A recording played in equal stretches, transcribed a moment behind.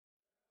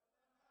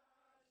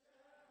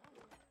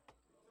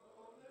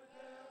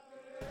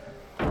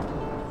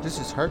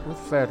This is Hurt with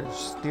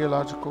Fetters,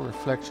 Theological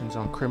Reflections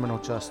on Criminal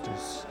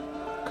Justice.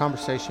 A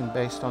conversation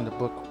based on the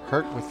book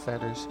Hurt with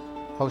Fetters,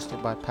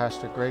 hosted by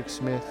Pastor Greg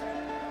Smith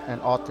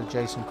and author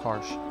Jason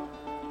Karch.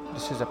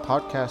 This is a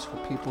podcast for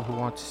people who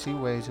want to see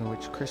ways in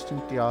which Christian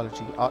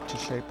theology ought to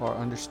shape our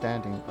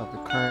understanding of the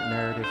current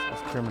narrative of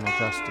criminal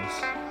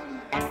justice.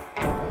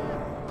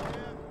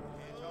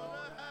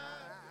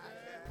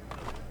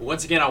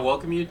 Once again, I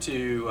welcome you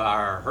to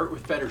our Hurt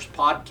with Fetters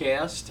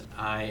podcast.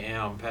 I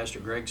am Pastor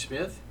Greg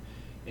Smith,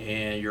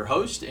 and your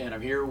host, and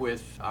I'm here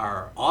with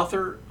our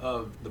author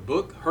of the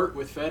book, Hurt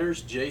with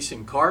Fetters,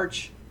 Jason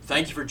Karch.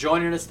 Thank you for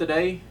joining us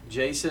today.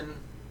 Jason,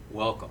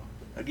 welcome.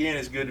 Again,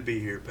 it's good to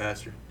be here,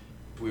 Pastor.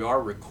 We are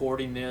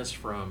recording this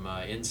from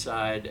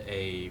inside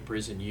a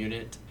prison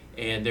unit,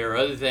 and there are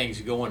other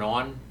things going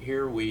on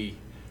here. We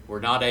were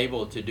not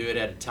able to do it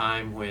at a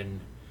time when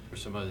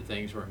some other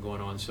things weren't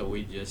going on, so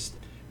we just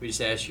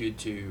ask you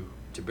to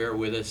bear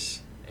with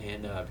us,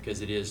 and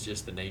because it is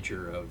just the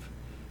nature of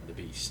the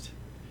beast.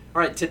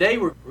 All right, today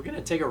we're going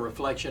to take a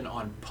reflection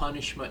on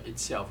punishment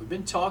itself. We've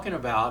been talking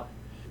about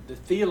the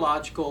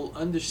theological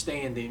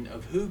understanding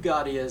of who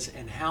God is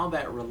and how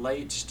that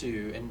relates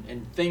to,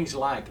 and things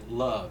like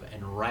love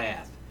and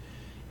wrath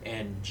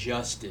and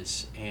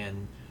justice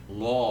and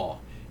law,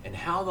 and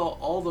how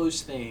all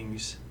those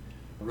things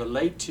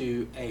relate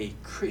to a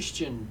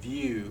Christian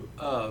view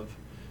of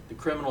the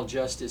criminal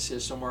justice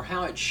system, or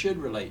how it should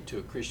relate to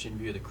a Christian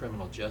view of the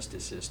criminal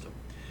justice system.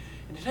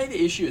 And today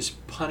the issue is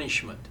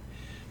punishment.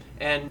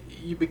 And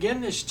you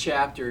begin this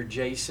chapter,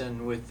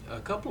 Jason, with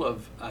a couple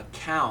of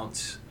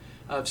accounts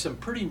of some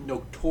pretty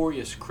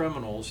notorious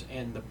criminals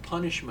and the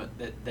punishment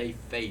that they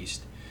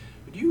faced.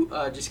 Would you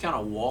just kind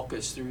of walk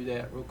us through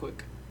that real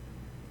quick?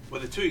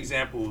 Well, the two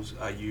examples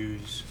I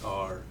use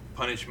are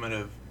punishment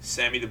of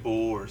Sammy the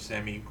Bull, or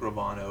Sammy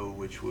Gravano,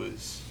 which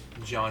was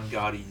John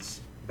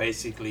Gotti's,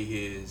 basically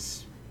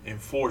his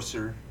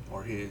enforcer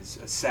or his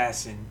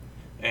assassin,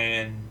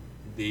 and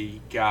the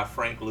guy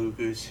Frank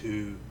Lucas,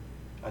 who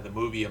the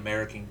movie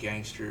American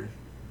Gangster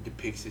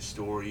depicts his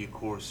story. Of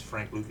course,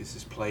 Frank Lucas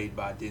is played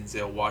by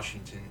Denzel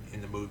Washington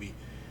in the movie.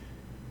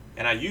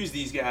 And I use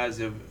these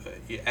guys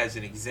as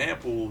an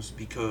examples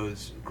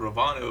because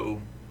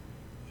Gravano,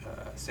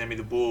 Sammy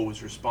the Bull,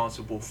 was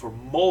responsible for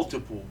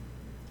multiple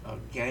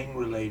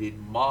gang-related,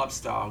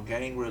 mob-style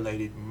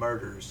gang-related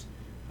murders,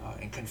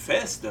 and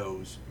confessed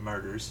those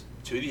murders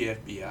to the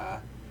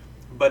FBI.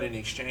 But in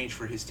exchange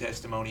for his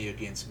testimony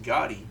against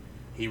Gotti,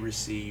 he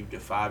received a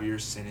 5-year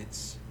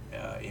sentence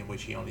in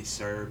which he only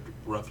served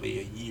roughly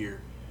a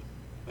year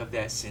of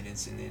that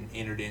sentence, and then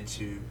entered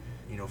into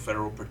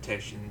federal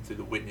protection through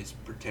the witness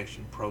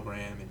protection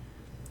program.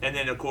 And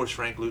then, of course,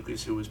 Frank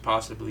Lucas, who was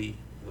possibly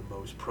the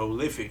most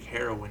prolific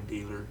heroin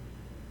dealer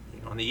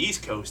on the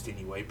East Coast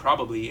anyway,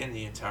 probably in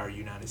the entire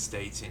United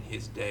States in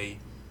his day,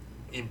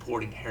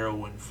 importing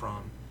heroin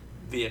from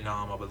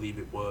Vietnam, I believe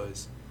it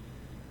was,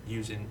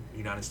 using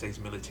United States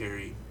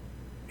military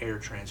air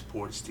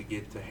transports to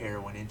get the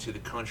heroin into the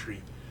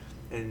country.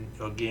 And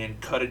again,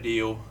 cut a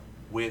deal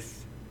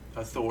with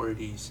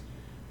authorities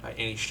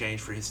in exchange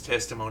for his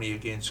testimony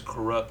against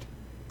corrupt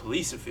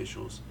police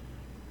officials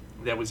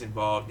that was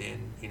involved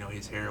in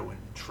his heroin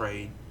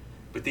trade.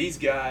 But these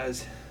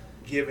guys,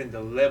 given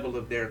the level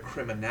of their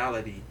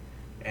criminality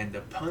and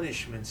the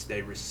punishments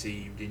they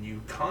received, and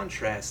you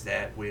contrast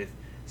that with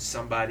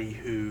somebody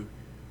who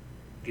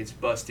gets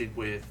busted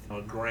with a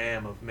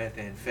gram of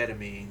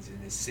methamphetamines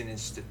and is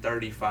sentenced to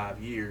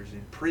 35 years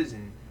in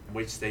prison, in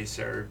which they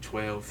serve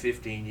 12,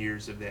 15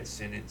 years of that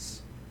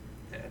sentence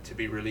to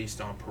be released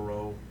on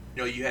parole.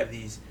 You have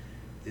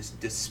this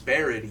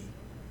disparity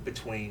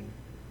between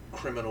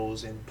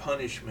criminals and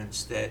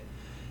punishments that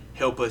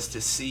help us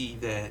to see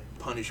that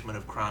punishment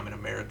of crime in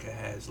America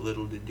has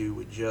little to do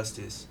with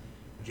justice.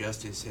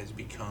 Justice has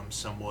become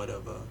somewhat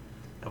of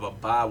a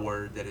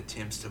byword that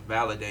attempts to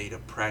validate a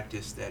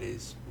practice that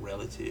is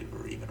relative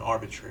or even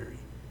arbitrary.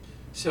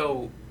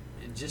 So,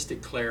 just to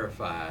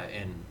clarify,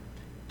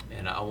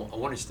 and I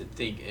want us to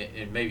think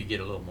and maybe get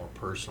a little more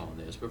personal on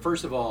this. But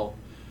first of all,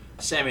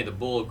 Sammy the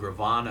Bull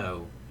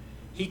Gravano,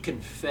 he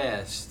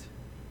confessed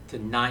to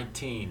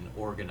 19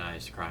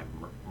 organized crime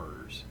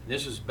murders.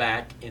 This was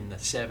back in the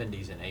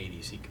 70s and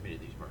 80s he committed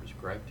these murders,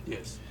 correct?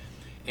 Yes.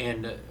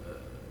 And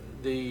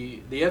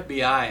the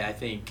FBI, I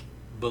think,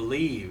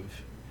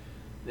 believe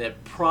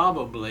that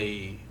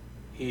probably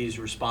he's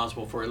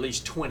responsible for at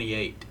least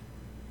 28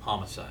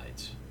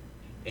 homicides.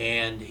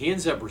 And he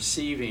ends up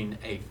receiving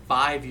a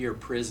 5-year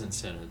prison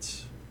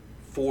sentence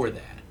for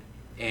that.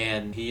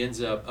 And he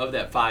ends up, of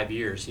that 5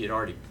 years, he had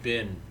already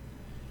been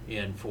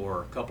in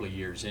for a couple of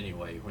years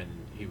anyway when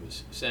he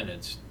was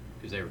sentenced,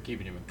 because they were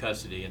keeping him in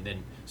custody. And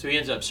then, so he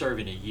ends up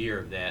serving a year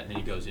of that, and then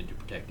he goes into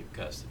protective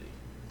custody.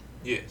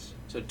 Yes.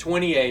 So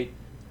 28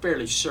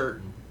 fairly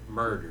certain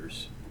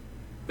murders,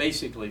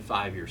 basically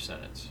 5-year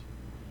sentence.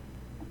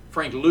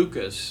 Frank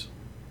Lucas,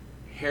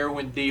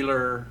 heroin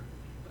dealer,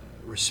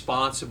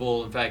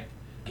 responsible. In fact,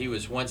 he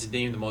was once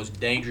deemed the most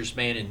dangerous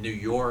man in New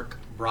York.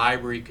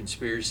 Bribery,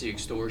 conspiracy,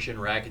 extortion,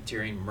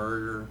 racketeering,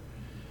 murder,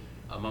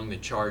 among the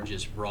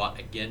charges brought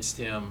against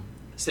him,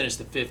 sentenced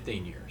to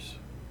 15 years.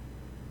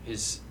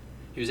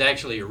 He was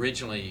actually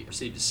originally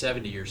received a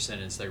 70-year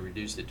sentence. They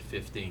reduced it to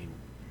 15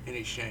 In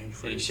exchange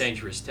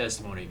for his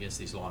testimony against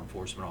these law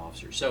enforcement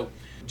officers. So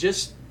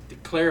just to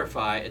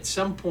clarify, at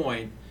some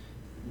point,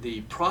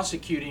 the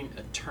prosecuting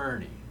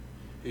attorney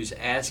who's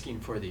asking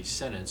for the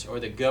sentence, or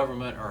the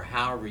government, or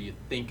however you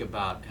think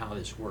about how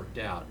this worked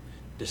out,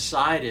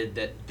 decided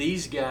that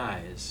these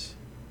guys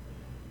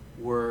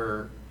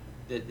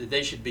that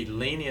they should be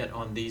lenient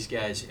on these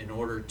guys in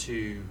order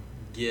to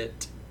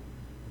get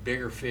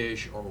bigger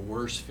fish or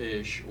worse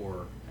fish,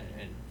 or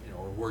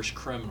worse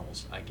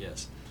criminals, I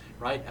guess.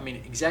 Right? I mean,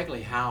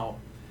 exactly how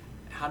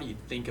do you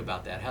think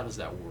about that? How does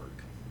that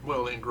work?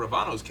 Well, in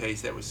Gravano's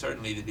case, that was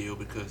certainly the deal,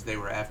 because they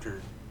were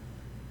after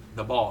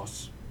the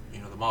boss,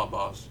 the mob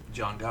boss,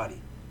 John Gotti.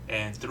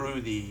 And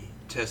through the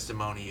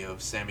testimony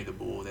of Sammy the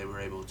Bull, they were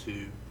able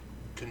to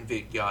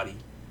convict Gotti,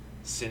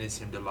 sentence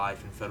him to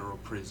life in federal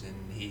prison.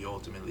 He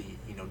ultimately,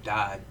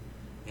 died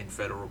in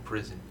federal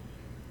prison.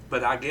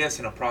 But I guess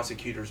in a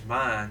prosecutor's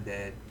mind,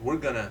 that we're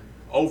going to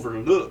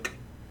overlook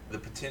the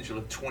potential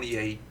of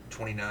 28,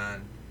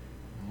 29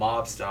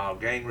 mob-style,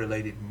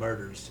 gang-related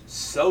murders,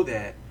 so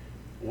that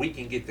we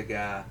can get the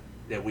guy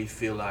that we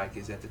feel like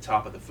is at the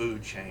top of the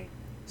food chain.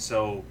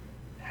 So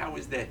how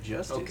is that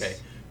justice? Okay,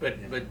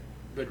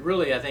 but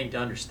really, I think to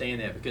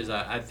understand that, because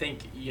I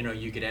think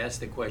you could ask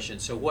the question.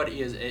 So what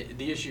is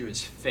the issue?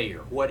 Is fair?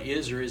 What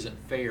is or isn't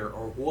fair,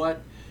 or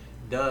what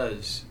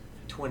does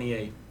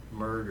 28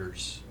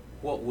 murders?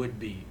 What would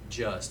be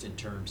just in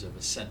terms of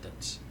a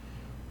sentence,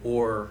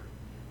 or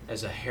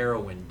as a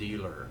heroin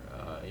dealer,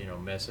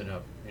 messing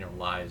up,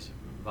 lives,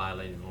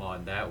 violating the law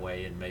in that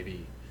way, and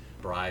maybe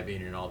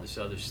bribing and all this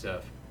other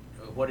stuff.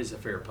 What is a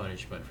fair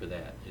punishment for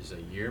that? Is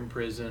a year in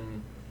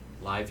prison,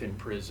 life in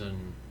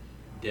prison,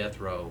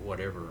 death row,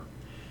 whatever.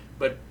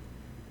 But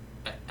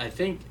I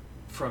think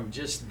from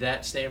just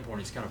that standpoint,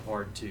 it's kind of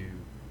hard to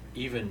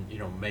even,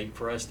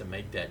 for us to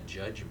make that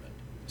judgment.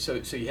 So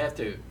you have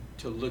to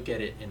look at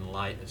it in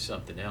light of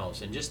something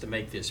else. And just to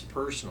make this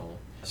personal,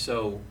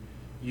 so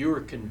you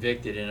were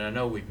convicted, and I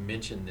know we've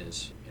mentioned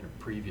this in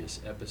a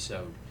previous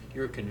episode,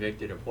 you were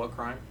convicted of what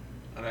crime?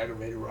 An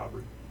aggravated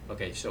robbery.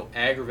 Okay, so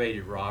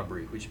aggravated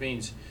robbery, which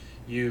means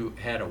you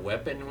had a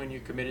weapon when you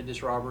committed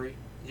this robbery?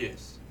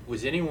 Yes.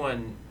 Was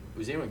anyone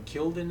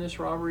killed in this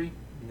robbery?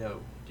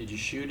 No. Did you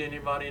shoot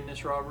anybody in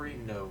this robbery?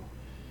 No.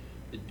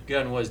 The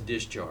gun was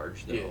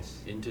discharged, though,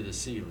 Yes. into the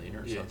ceiling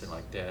or Yes. something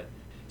like that.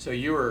 So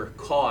you were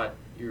caught,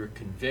 you were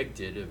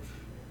convicted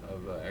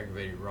of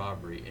aggravated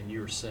robbery, and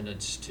you were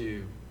sentenced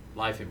to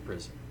life in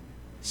prison.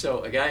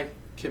 So a guy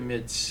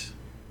commits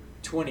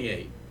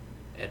 28,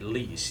 at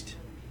least,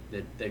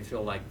 that they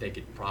feel like they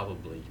could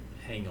probably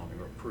hang on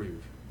or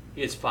prove.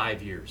 He gets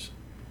 5 years.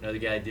 Another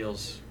guy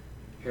deals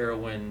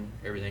heroin,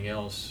 everything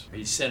else.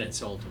 He's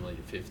sentenced ultimately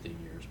to 15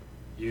 years.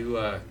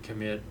 You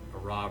commit a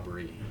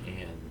robbery,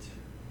 and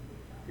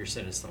you're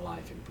sentenced to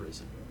life in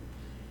prison.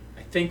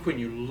 I think when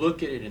you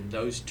look at it in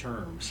those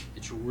terms,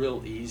 it's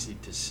real easy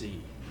to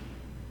see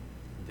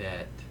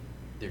that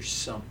there's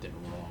something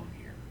wrong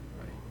here,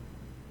 right?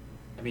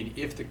 I mean,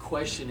 if the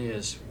question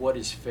is what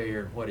is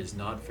fair and what is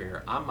not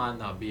fair, I might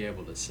not be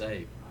able to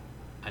say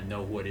I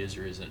know what is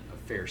or isn't a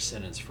fair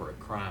sentence for a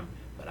crime,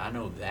 but I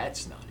know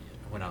that's not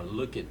it. When I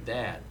look at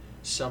that,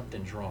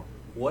 something's wrong.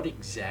 What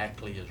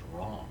exactly is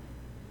wrong?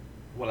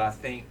 Well, I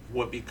think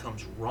what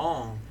becomes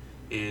wrong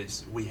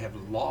is we have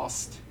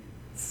lost,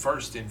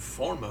 first and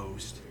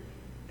foremost,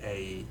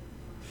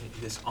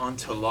 this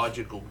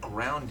ontological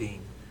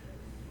grounding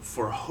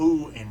for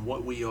who and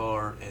what we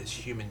are as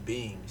human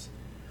beings,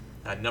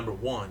 number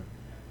one.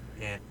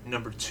 And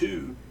number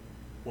two,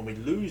 when we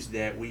lose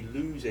that, we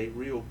lose a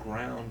real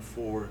ground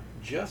for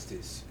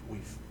justice.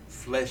 We've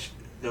fleshed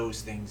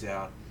those things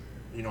out,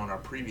 in our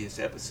previous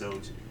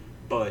episodes.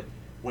 But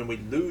when we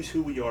lose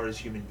who we are as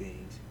human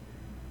beings,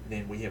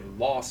 then we have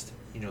lost,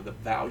 the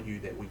value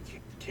that we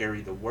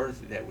carry, the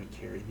worth that we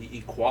carry, the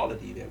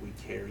equality that we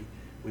carry.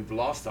 We've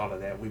lost all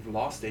of that. We've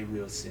lost a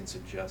real sense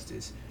of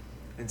justice.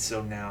 And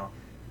so now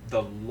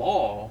the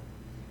law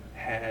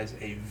has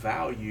a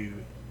value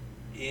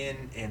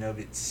in and of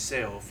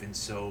itself, and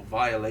so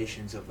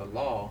violations of the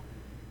law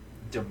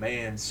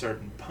demand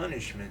certain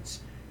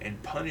punishments,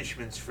 and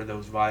punishments for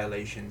those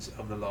violations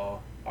of the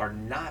law are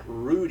not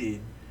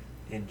rooted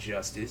in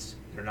justice.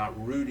 They're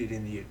not rooted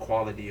in the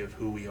equality of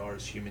who we are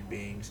as human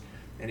beings,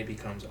 and it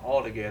becomes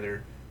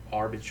altogether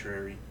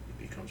arbitrary.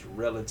 It becomes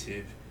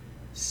relative,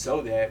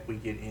 so that we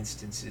get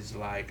instances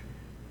like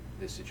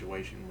the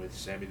situation with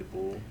Sammy the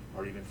Bull,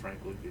 or even Frank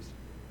Lucas.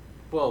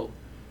 Well,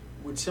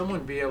 would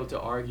someone be able to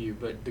argue,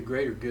 but the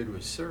greater good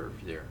was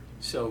served there?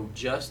 So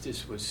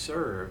justice was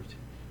served,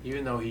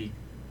 even though he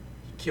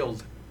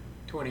killed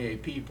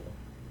 28 people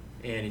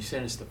and he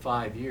sentenced to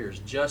 5 years.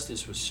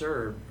 Justice was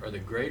served, or the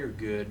greater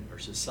good, or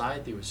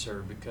society was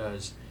served,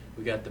 because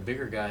we got the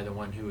bigger guy, the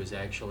one who was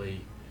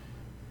actually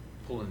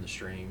pulling the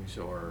strings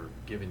or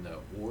giving the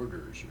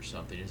orders or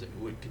something.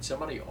 Could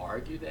somebody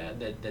argue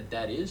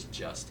that is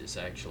justice,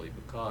 actually?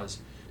 Because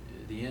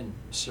the end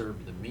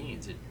served the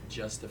means. The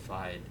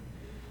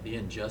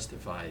end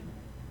justified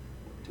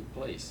what took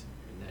place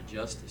in that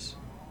justice.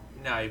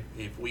 Now,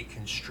 if we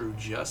construe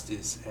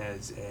justice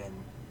as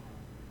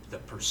the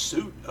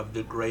pursuit of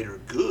the greater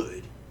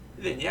good,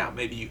 then yeah,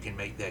 maybe you can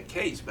make that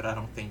case, but I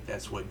don't think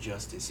that's what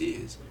justice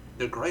is.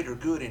 The greater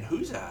good in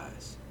whose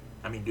eyes?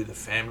 I mean, do the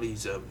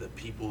families of the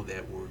people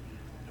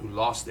who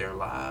lost their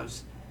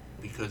lives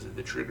because of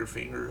the trigger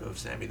finger of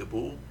Sammy the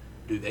Bull,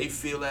 do they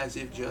feel as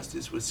if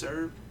justice was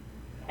served?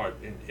 Or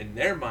in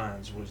their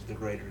minds was the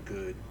greater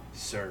good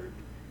served?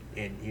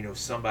 And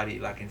somebody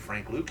like in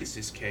Frank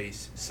Lucas's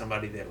case,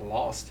 somebody that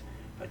lost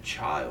a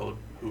child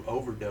who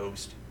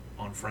overdosed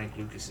on Frank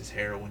Lucas's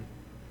heroin,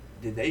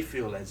 did they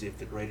feel as if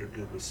the greater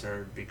good was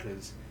served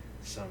because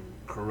some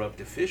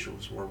corrupt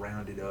officials were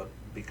rounded up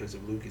because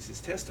of Lucas's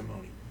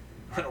testimony?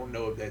 I don't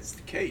know if that's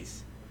the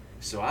case.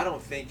 So I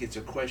don't think it's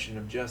a question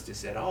of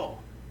justice at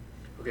all.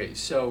 Okay,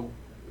 so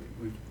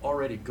we've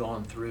already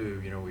gone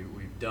through,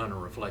 we've done a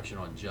reflection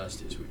on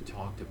justice. We've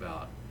talked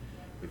about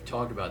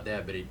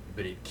that,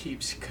 but it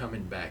keeps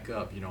coming back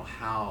up,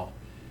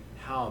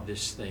 how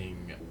this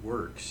thing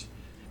works.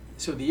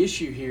 So the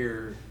issue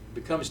here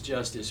becomes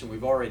justice, and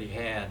we've already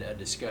had a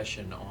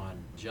discussion on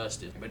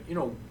justice. But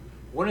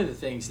one of the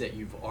things that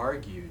you've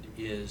argued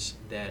is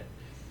that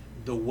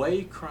the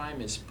way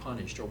crime is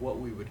punished, or what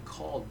we would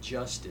call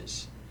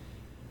justice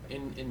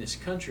in this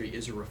country,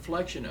 is a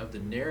reflection of the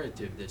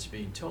narrative that's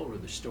being told, or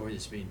the story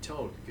that's being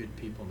told, the good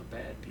people and the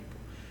bad people.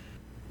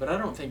 But I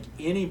don't think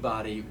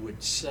anybody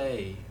would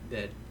say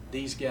that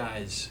these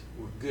guys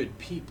were good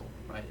people,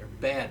 right? They're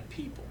bad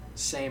people.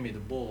 Sammy the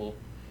Bull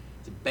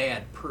is a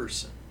bad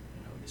person.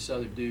 This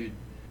other dude,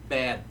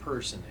 bad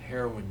person, a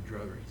heroin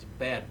drugger, he's a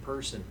bad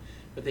person.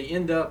 But they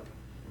end up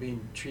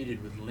being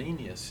treated with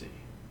leniency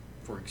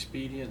for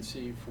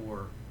expediency,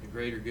 for the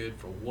greater good,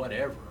 for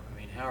whatever.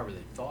 However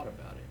they thought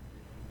about it.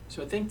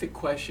 So I think the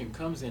question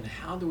comes in,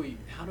 how do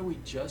we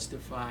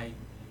justify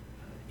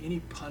any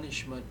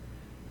punishment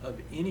of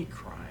any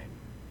crime?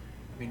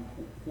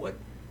 What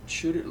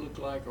should it look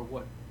like, or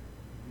what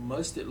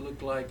must it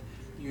look like?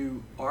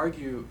 You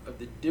argue of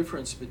the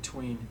difference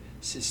between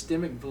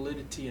systemic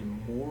validity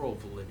and moral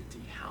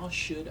validity. How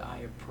should I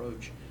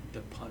approach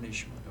the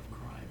punishment of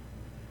crime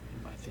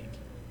in my thinking?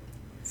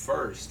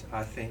 First,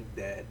 I think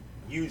that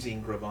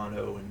using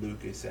Gravano and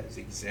Lucas as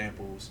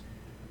examples,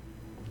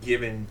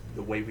 given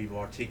the way we've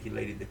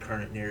articulated the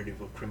current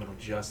narrative of criminal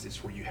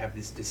justice, where you have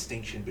this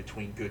distinction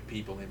between good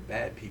people and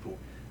bad people,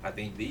 I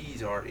think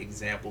these are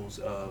examples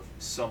of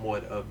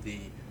somewhat of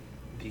the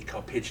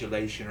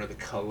capitulation or the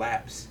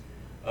collapse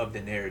of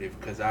the narrative,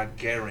 because I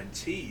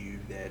guarantee you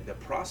that the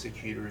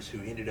prosecutors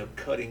who ended up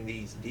cutting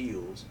these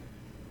deals,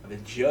 the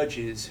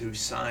judges who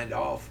signed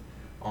off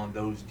on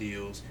those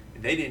deals,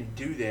 they didn't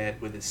do that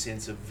with a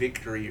sense of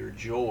victory or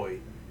joy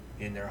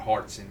in their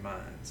hearts and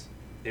minds.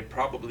 It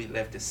probably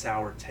left a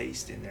sour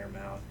taste in their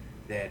mouth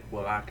that,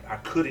 well, I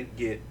couldn't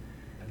get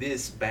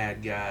this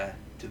bad guy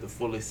to the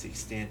fullest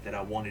extent that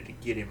I wanted to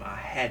get him. I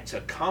had to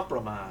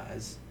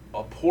compromise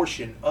a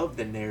portion of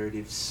the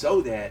narrative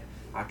so that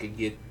I could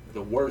get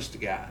the worst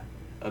guy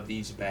of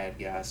these bad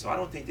guys. So I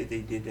don't think that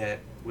they did that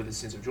with a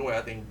sense of joy.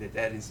 I think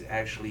that is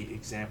actually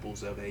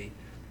examples of a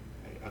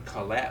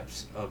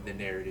collapse of the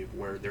narrative,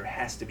 where there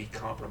has to be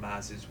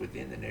compromises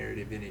within the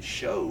narrative, and it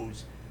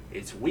shows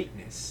its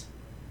weakness,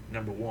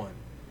 number one.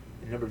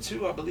 And number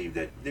two, I believe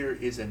that there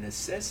is a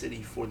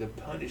necessity for the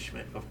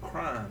punishment of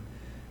crime,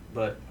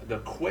 but the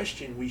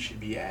question we should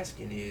be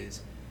asking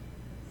is,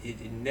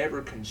 it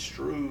never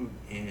construed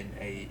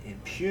in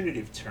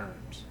punitive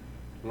terms,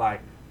 like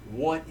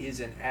what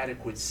is an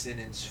adequate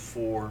sentence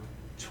for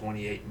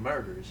 28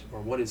 murders, or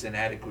what is an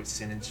adequate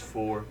sentence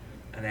for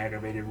an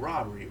aggravated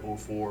robbery, or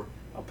for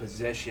a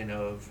possession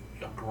of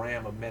a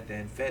gram of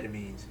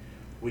methamphetamines.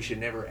 We should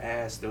never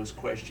ask those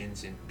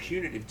questions in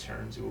punitive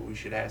terms, but we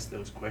should ask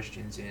those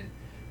questions in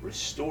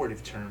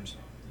restorative terms.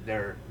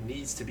 There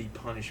needs to be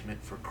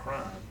punishment for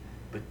crime,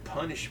 but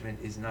punishment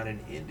is not an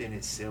end in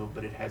itself,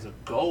 but it has a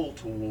goal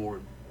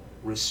toward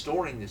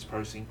restoring this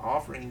person,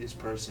 offering this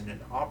person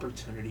an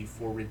opportunity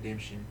for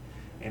redemption,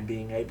 and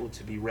being able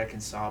to be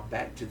reconciled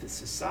back to the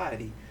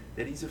society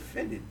that he's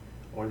offended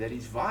or that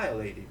he's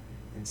violated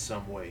in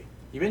some way.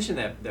 You mentioned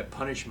that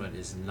punishment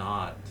is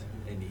not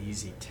an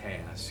easy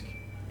task,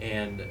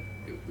 and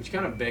which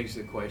kind of begs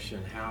the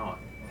question,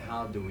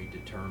 how do we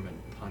determine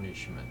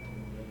punishment?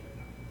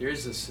 There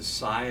is a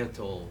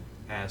societal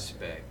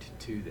aspect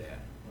to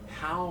that.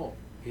 How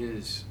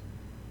is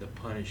the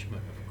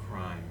punishment of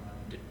crime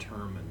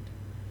determined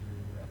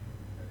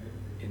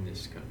in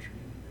this country?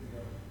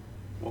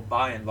 Well,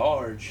 by and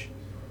large,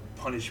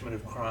 punishment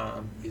of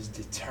crime is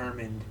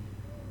determined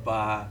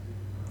by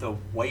the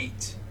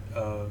weight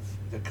of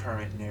the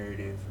current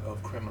narrative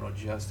of criminal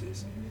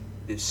justice.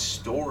 This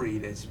story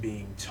that's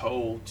being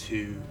told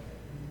to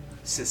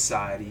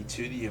society,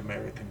 to the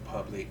American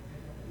public,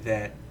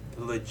 that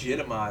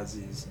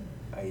legitimizes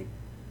a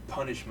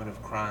punishment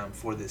of crime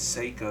for the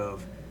sake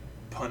of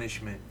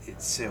punishment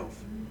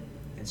itself.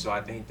 And so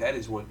I think that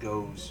is what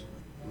goes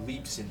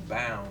leaps and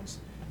bounds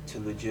to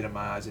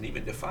legitimize and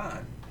even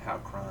define how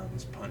crime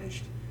is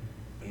punished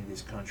in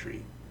this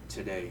country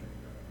today.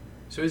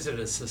 So is it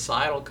a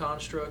societal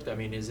construct? I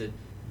mean, does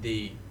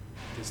the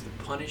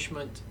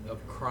punishment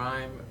of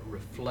crime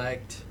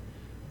reflect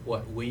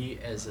what we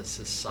as a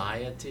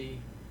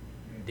society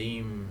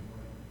deem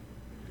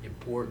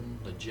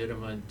important,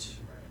 legitimate,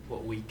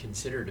 what we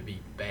consider to be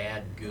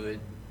bad, good,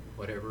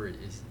 whatever?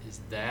 Is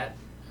that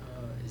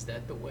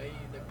the way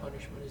that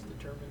punishment is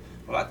determined?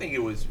 Well, I think it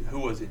was, who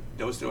was it,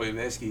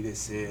 Dostoevsky, that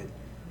said,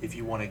 if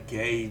you want to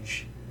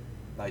gauge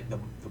like the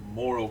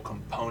moral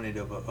component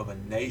of a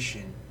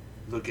nation,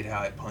 look at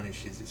how it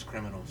punishes its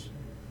criminals.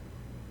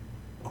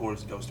 Of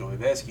course,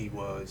 Dostoevsky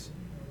was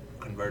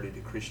converted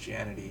to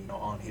Christianity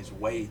on his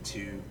way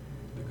to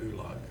The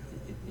Gulag.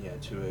 Yeah,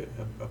 to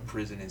a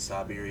prison in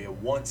Siberia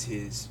once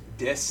his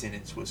death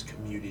sentence was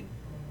commuted,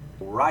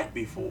 right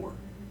before,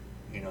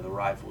 the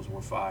rifles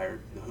were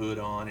fired, the hood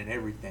on and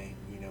everything,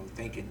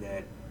 thinking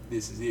that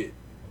this is it.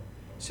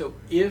 So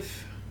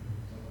if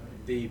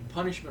the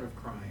punishment of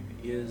crime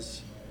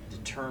is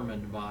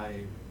determined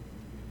by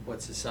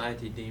what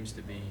society deems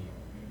to be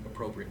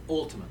appropriate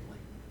ultimately,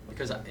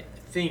 because I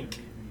think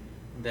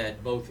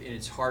that both in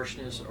its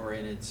harshness or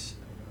in its,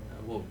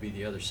 what would be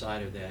the other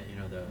side of that,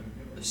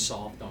 the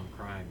soft on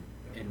crime,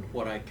 and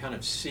what I kind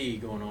of see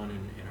going on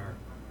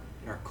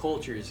in our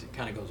culture is it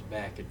kind of goes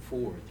back and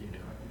forth,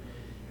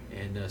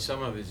 and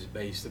some of it is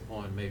based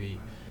upon maybe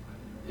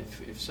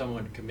if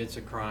someone commits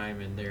a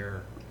crime and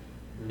they're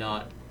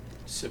not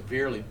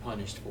severely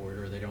punished for it,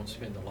 or they don't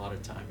spend a lot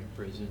of time in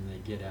prison, and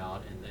they get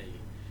out and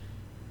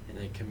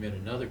they commit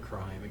another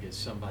crime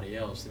against somebody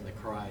else, then the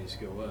cries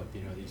go up.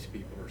 These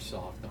people are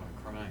soft on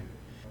crime.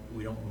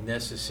 We don't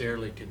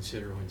necessarily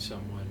consider when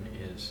someone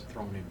is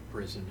thrown in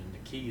prison and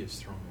the key is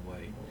thrown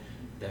away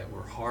that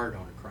we're hard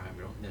on a crime.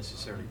 We don't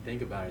necessarily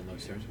think about it in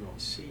those terms. We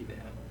don't see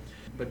that.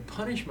 But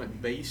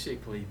punishment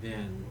basically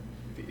then,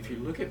 if you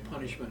look at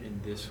punishment in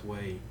this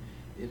way,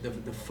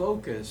 the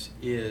focus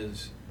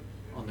is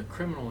on the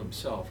criminal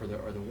himself or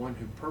the one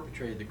who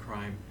perpetrated the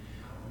crime.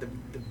 The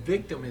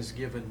victim is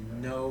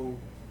given no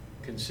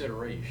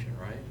consideration,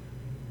 right?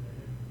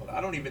 Well, I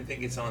don't even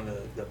think it's on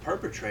the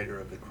perpetrator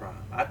of the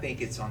crime. I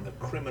think it's on the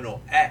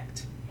criminal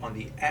act, on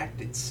the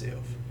act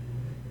itself.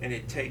 And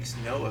it takes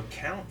no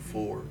account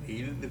for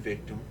either the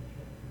victim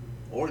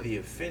or the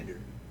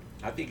offender.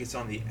 I think it's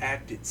on the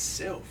act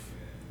itself.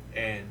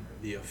 And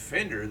the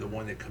offender, the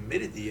one that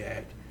committed the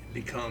act,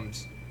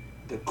 becomes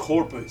the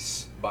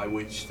corpus by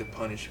which the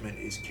punishment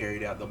is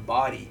carried out, the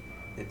body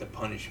that the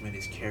punishment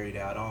is carried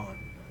out on.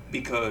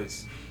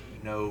 Because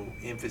no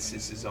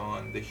emphasis is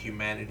on the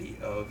humanity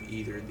of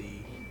either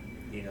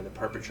the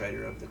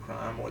perpetrator of the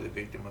crime or the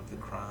victim of the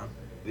crime.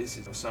 This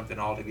is something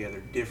altogether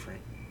different.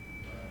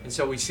 And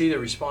so we see the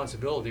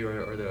responsibility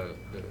or the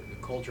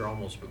culture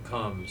almost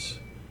becomes,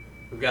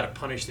 we've got to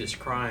punish this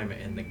crime,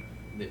 and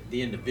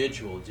the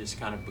individual just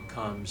kind of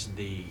becomes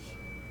the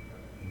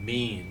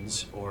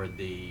means, or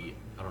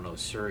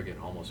surrogate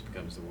almost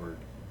becomes the word,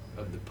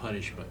 of the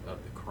punishment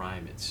of the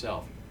crime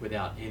itself,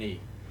 without any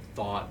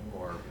thought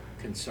or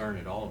concern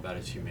at all about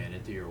its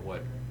humanity or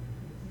what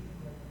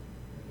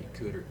it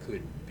could or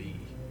couldn't be.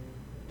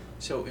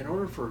 So in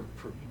order for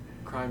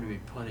crime to be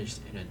punished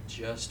in a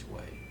just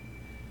way,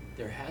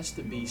 there has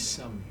to be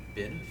some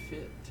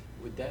benefit.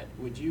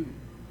 Would you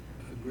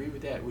agree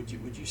with that? Would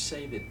you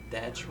say that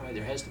that's right?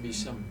 There has to be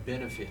some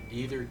benefit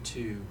either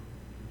to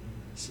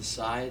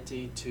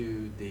society,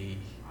 to the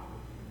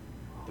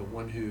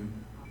one who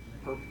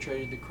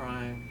perpetrated the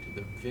crime,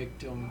 to the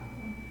victim.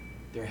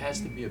 There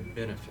has to be a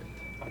benefit.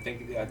 I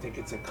think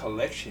it's a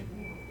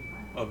collection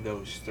of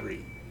those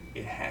three.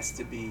 It has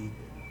to be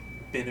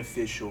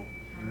beneficial,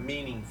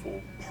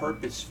 meaningful,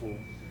 purposeful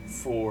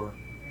for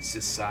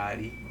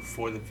society,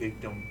 for the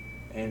victim,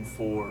 and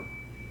for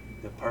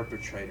the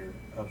perpetrator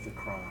of the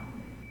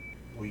crime.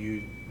 We'll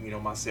use,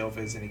 myself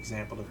as an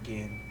example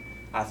again.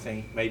 I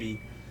think maybe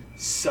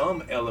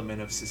some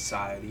element of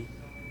society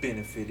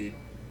benefited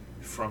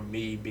from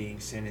me being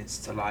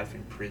sentenced to life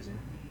in prison.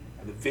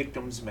 The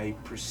victims may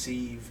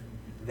perceive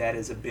that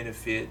as a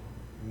benefit,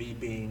 me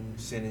being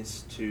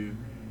sentenced to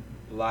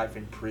life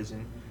in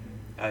prison.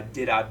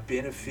 Did I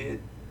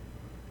benefit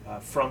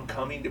from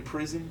coming to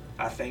prison?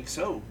 I think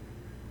so.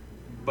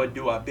 But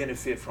do I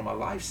benefit from a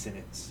life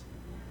sentence?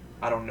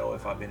 I don't know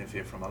if I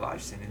benefit from a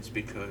life sentence,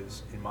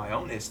 because in my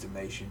own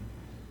estimation,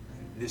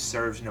 this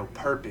serves no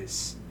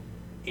purpose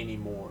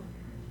anymore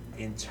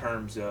in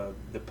terms of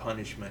the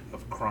punishment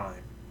of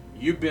crime.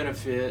 You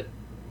benefit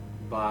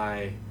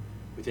by,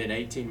 within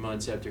 18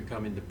 months after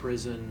coming to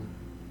prison,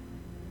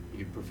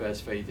 you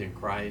profess faith in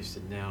Christ,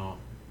 and now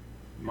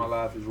my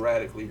life is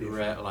radically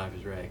different. Your life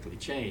is radically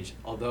changed.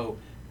 Although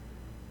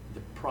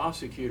the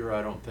prosecutor,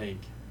 I don't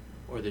think,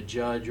 or the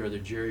judge or the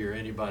jury or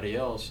anybody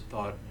else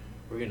thought,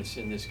 we're going to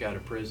send this guy to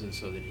prison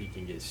so that he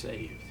can get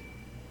saved.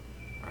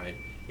 Right?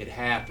 It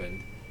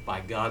happened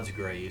by God's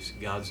grace.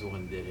 God's the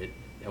one that did it.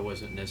 That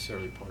wasn't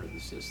necessarily part of the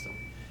system.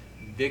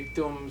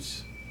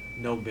 Victims,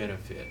 no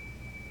benefit,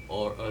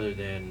 or other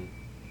than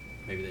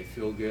maybe they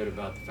feel good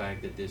about the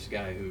fact that this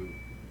guy who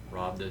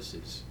robbed us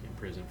is in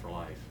prison for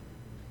life.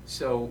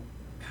 So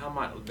how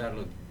might that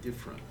look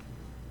different?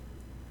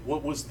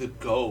 What was the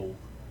goal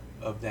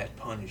of that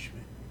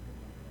punishment?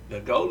 The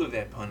goal of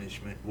that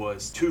punishment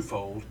was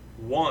twofold.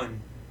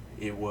 One,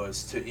 it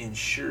was to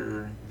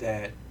ensure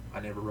that I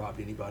never robbed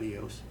anybody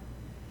else.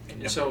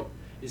 And so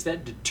is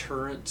that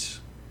deterrence?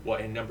 Well,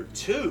 and number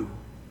two,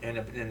 and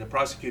the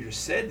prosecutor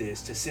said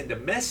this, to send a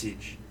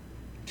message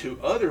to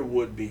other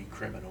would-be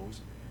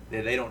criminals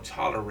that they don't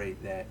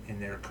tolerate that in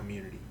their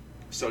community.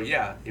 So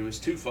yeah, it was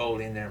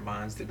twofold in their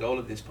minds. The goal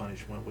of this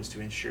punishment was to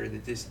ensure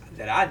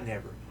that I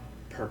never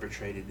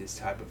perpetrated this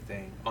type of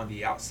thing on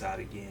the outside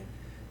again.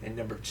 And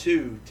number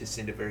two, to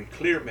send a very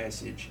clear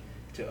message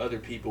to other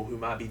people who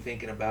might be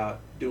thinking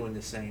about doing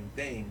the same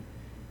thing,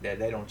 that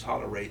they don't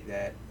tolerate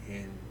that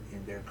in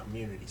their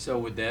community. So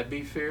would that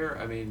be fair?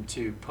 I mean,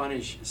 to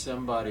punish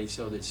somebody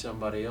so that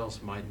somebody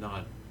else might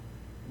not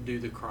do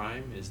the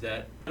crime, is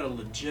that a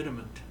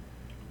legitimate?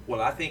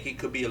 Well, I think it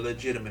could be a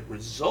legitimate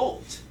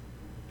result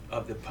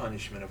of the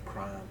punishment of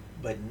crime,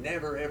 but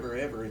never, ever,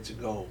 ever its a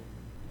goal.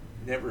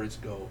 Never its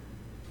goal.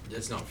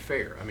 That's not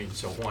fair. I mean,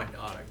 so why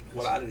not?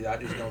 Well, I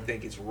just don't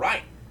think it's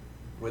right.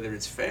 Whether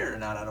it's fair or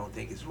not, I don't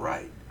think it's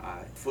right.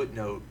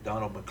 Footnote,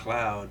 Donald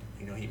McLeod,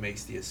 he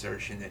makes the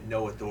assertion that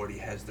no authority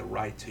has the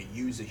right to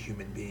use a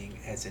human being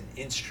as an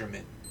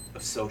instrument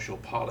of social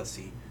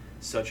policy.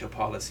 Such a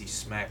policy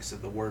smacks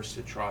of the worst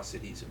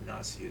atrocities of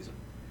Nazism.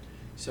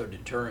 So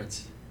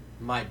deterrence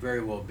might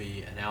very well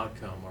be an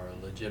outcome or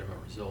a legitimate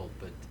result,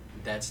 but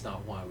that's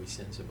not why we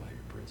send somebody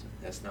to prison.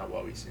 That's not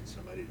why we send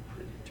somebody to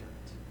prison.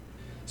 Deterrence.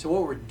 So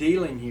what we're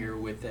dealing here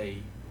with a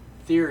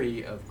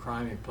theory of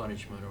crime and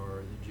punishment,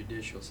 or the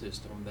judicial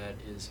system, that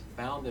is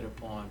founded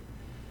upon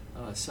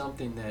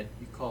something that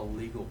you call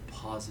legal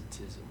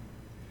positivism,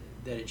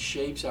 that it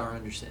shapes our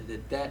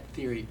understanding, that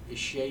theory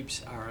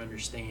shapes our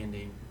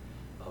understanding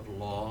of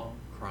law,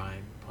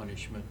 crime,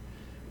 punishment.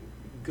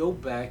 Go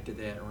back to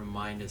that and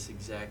remind us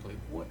exactly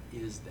what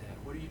is that?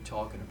 What are you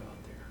talking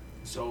about there?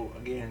 So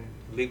again,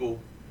 legal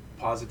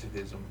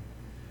positivism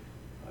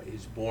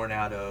is born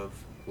out of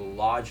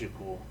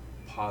logical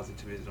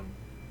positivism,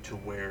 to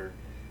where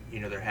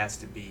there has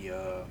to be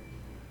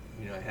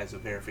it has a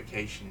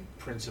verification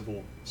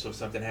principle. So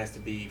something has to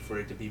be, for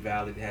it to be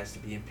valid, it has to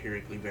be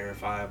empirically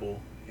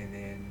verifiable. And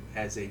then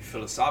as a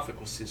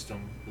philosophical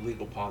system,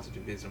 legal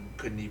positivism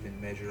couldn't even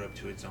measure up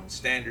to its own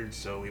standards,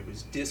 so it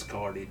was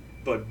discarded.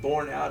 But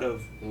born out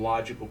of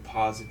logical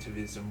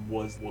positivism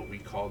was what we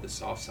call the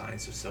soft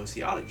science of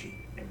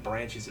sociology. And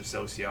branches of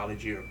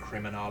sociology are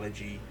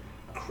criminology,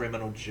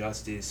 criminal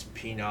justice,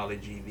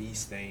 penology,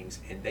 these things,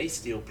 and they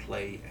still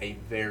play a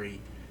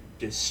very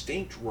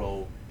distinct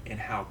role in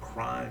how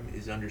crime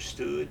is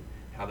understood,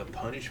 how the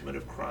punishment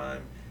of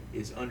crime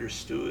is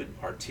understood,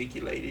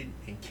 articulated,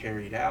 and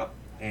carried out.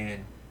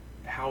 And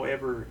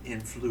however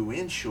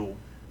influential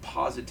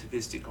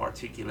positivistic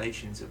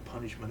articulations of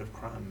punishment of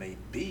crime may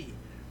be,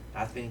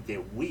 I think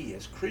that we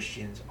as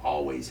Christians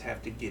always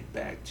have to get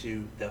back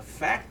to the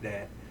fact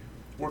that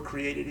we're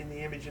created in the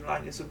image and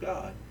likeness of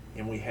God,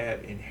 and we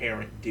have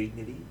inherent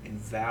dignity and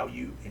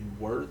value and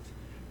worth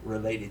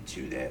related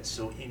to that.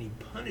 So any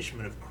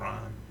punishment of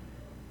crime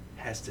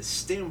has to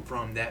stem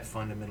from that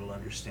fundamental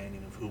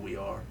understanding of who we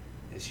are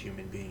as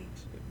human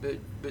beings.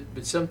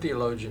 But some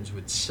theologians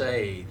would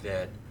say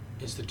that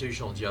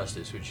institutional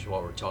justice, which is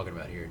what we're talking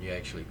about here, and you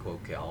actually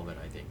quote Calvin,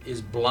 I think,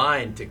 is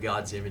blind to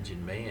God's image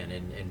in man,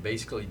 and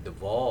basically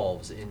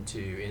devolves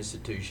into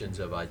institutions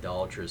of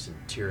idolatrous and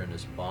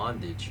tyrannous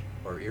bondage,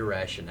 or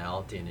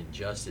irrationality and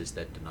injustice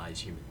that denies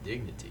human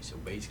dignity. So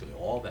basically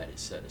all that is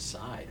set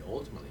aside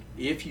ultimately.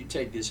 If you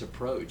take this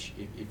approach,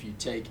 if you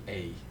take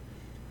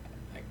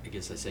I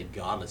guess I say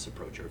godless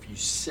approach, or if you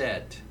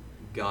set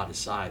God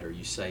aside, or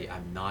you say,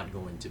 I'm not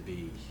going to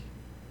be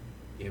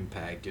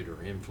impacted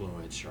or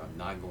influenced, or I'm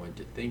not going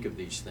to think of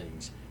these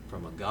things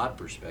from a God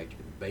perspective,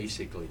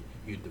 basically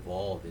you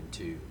devolve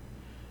into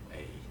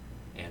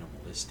a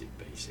animalistic,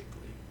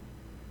 basically.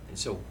 And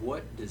so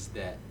what does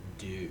that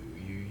do?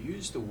 You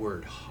use the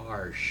word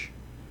harsh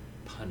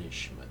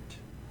punishment,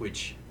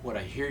 which what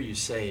I hear you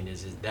saying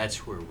is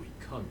that's where we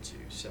come to.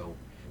 So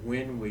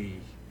when we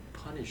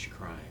punish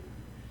crime,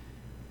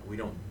 we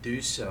don't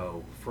do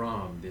so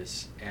from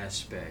this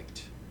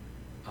aspect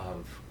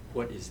of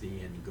what is the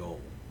end goal,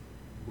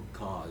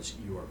 because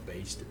you are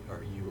based,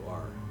 or you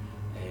are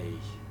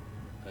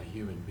a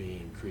human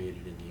being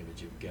created in the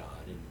image of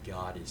God, and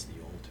God is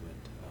the ultimate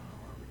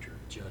arbiter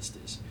of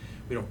justice.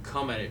 We don't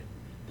come at it,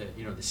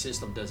 the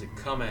system doesn't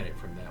come at it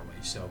from that way,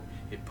 so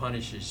it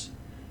punishes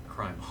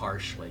crime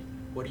harshly.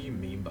 What do you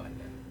mean by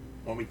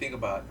that? When we think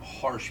about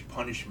harsh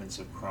punishments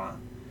of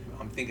crime,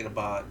 I'm thinking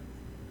about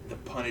the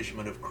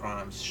punishment of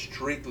crime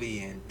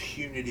strictly in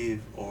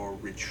punitive or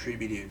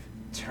retributive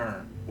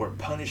term, where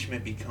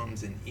punishment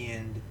becomes an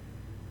end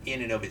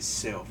in and of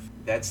itself.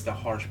 That's the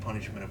harsh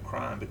punishment of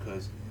crime,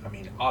 because,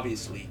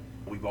 obviously,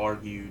 we've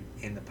argued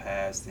in the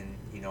past, and,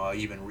 I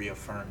even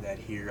reaffirm that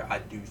here. I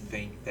do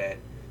think that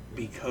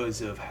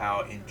because of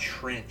how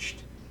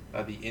entrenched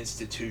the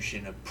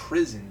institution of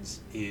prisons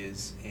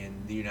is in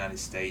the United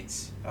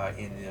States,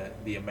 in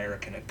the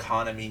American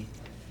economy.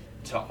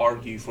 To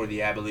argue for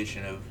the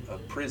abolition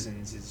of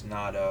prisons is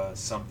not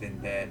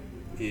something that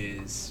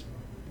is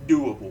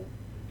doable.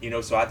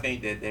 So I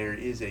think that there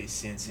is a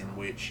sense in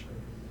which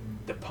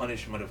the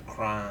punishment of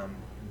crime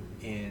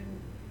in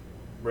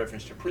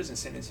reference to prison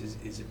sentences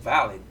is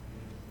valid.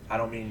 I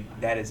don't mean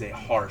that is a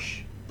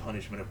harsh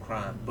punishment of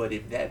crime, but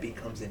if that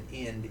becomes an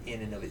end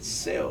in and of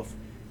itself,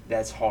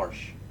 that's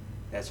harsh.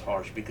 That's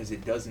harsh because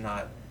it does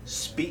not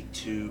speak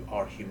to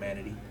our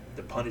humanity.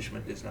 The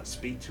punishment does not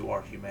speak to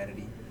our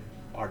humanity,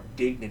 our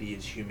dignity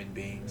as human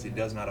beings. It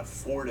does not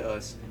afford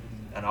us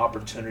an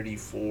opportunity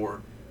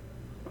for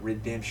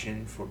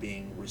redemption, for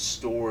being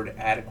restored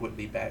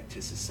adequately back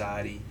to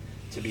society,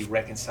 to be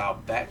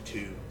reconciled back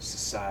to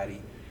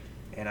society.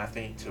 And I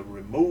think to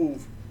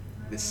remove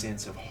the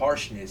sense of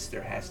harshness,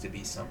 there has to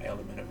be some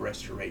element of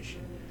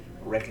restoration,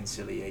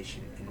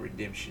 reconciliation, and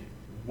redemption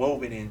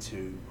woven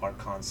into our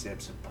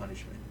concepts of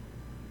punishment.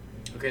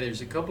 Okay,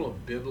 there's a couple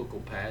of biblical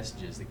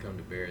passages that come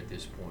to bear at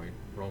this point.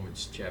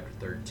 Romans chapter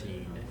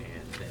 13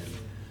 and then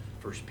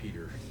 1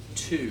 Peter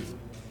 2.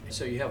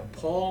 So you have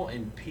Paul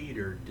and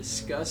Peter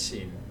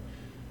discussing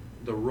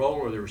the role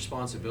or the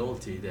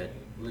responsibility that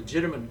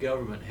legitimate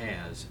government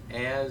has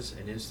as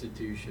an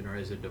institution or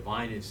as a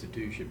divine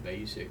institution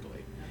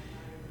basically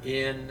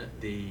in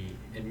the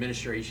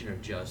administration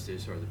of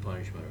justice or the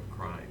punishment of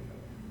crime.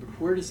 But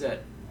where does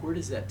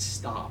that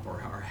stop, or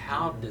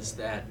how does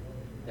that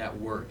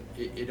work?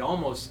 It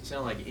almost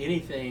sounds like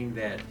anything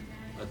that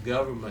a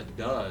government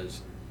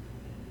does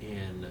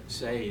in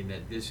saying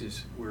that this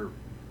is we're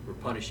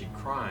punishing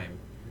crime,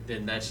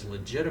 then that's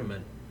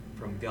legitimate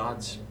from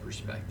God's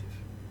perspective.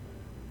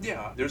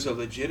 Yeah, there's a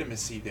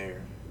legitimacy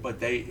there, but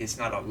it's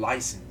not a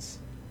license.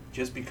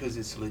 Just because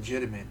it's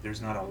legitimate,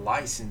 there's not a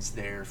license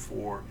there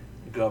for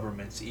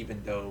governments,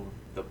 even though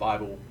the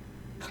Bible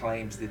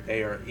claims that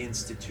they are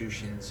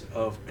institutions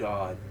of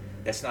God.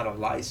 That's not a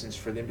license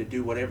for them to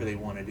do whatever they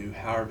want to do,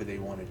 however they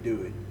want to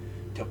do it,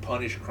 to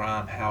punish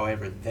crime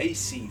however they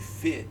see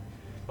fit.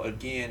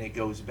 Again, it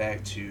goes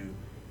back to,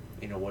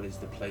 what is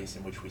the place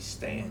in which we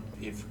stand.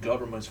 If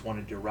governments want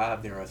to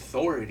derive their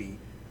authority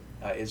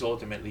is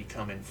ultimately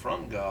coming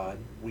from God,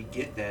 we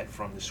get that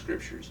from the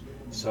scriptures.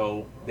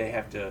 So they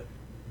have to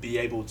be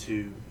able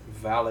to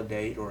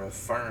validate or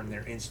affirm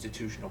their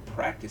institutional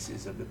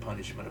practices of the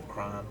punishment of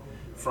crime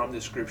from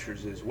the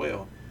scriptures as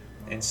well.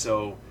 And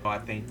so I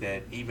think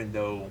that even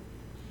though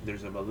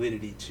there's a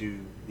validity to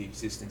the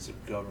existence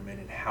of government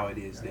and how it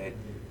is that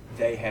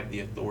they have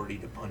the authority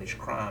to punish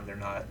crime, they're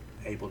not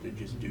able to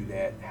just do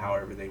that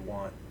however they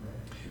want.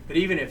 But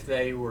even if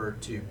they were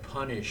to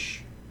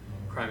punish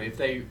crime, if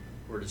they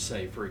were to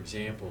say, for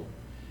example,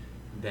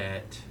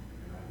 that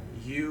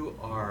you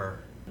are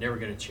never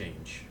going to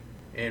change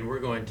and we're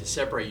going to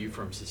separate you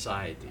from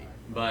society,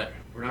 but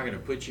we're not going to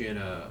put you in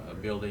a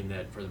building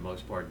that for the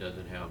most part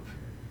doesn't have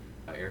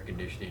air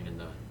conditioning in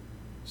the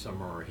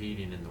summer or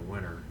heating in the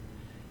winter.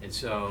 And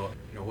so,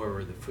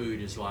 whatever the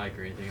food is like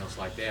or anything else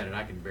like that, and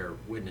I can bear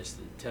witness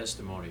to the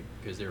testimony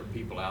because there are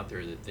people out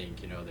there that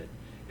think, that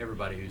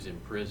everybody who's in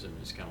prison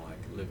is kind of like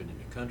living in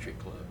a country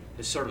club.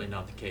 It's certainly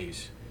not the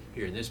case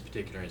here in this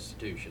particular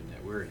institution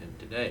that we're in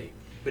today.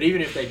 But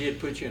even if they did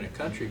put you in a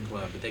country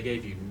club, but they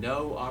gave you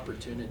no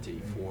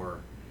opportunity for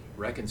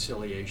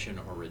reconciliation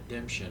or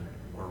redemption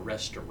or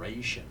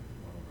restoration,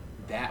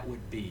 that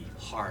would be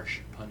harsh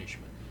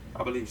punishment.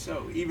 I believe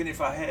so. Even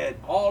if I had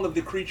all of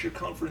the creature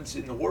comforts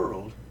in the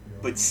world,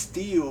 but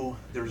still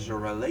there's a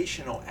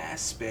relational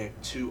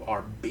aspect to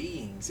our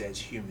beings as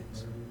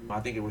humans. I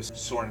think it was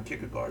Soren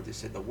Kierkegaard that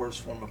said the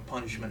worst form of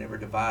punishment ever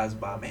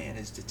devised by man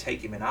is to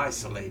take him and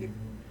isolate him.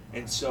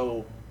 And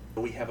so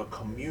we have a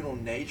communal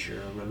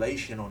nature, a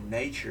relational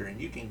nature,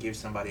 and you can give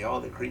somebody all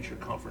the creature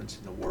comforts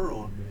in the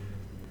world,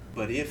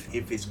 but if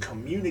it's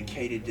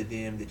communicated to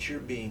them that you're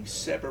being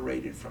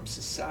separated from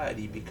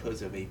society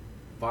because of a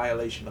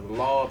violation of the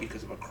law,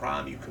 because of a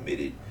crime you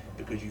committed,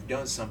 because you've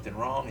done something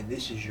wrong, and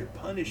this is your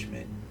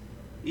punishment,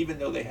 even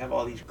though they have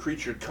all these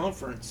creature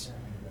comforts,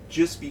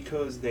 just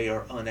because they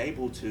are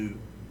unable to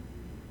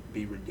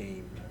be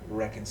redeemed,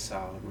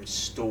 reconciled,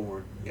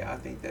 restored. Yeah, I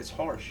think that's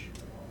harsh.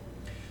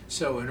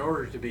 So in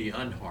order to be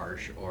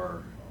unharsh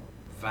or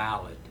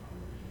valid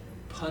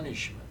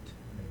punishment,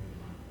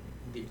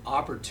 the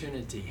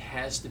opportunity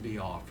has to be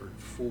offered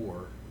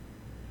for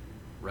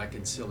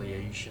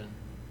reconciliation,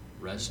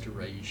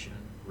 restoration,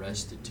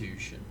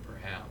 restitution,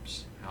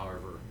 perhaps,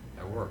 however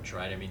that works,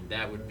 right? I mean,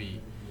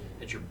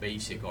 that's your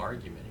basic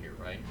argument here,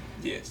 right?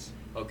 Yes.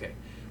 Okay.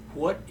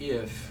 What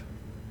if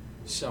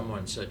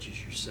someone such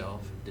as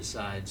yourself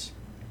decides,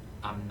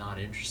 I'm not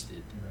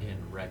interested in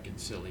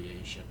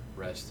reconciliation,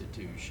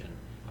 restitution,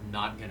 I'm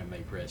not going to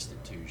make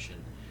restitution.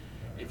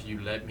 If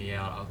you let me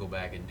out, I'll go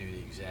back and do the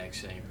exact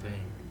same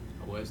thing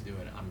I was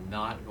doing. I'm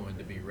not going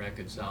to be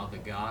reconciled to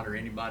God or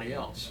anybody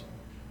else.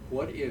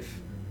 What if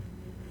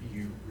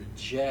you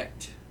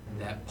reject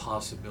that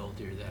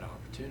possibility or that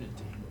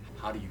opportunity?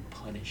 How do you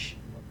punish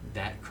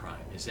that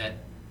crime? Is that,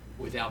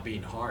 without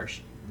being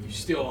harsh, You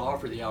still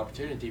offer the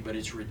opportunity, but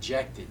it's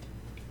rejected.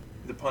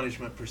 The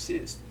punishment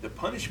persists. The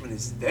punishment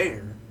is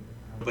there,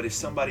 but if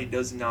somebody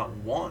does not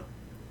want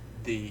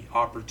the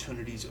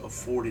opportunities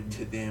afforded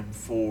to them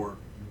for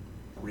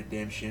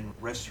redemption,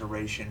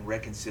 restoration,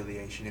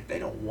 reconciliation, if they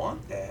don't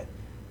want that,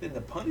 then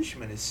the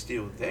punishment is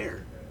still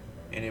there,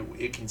 and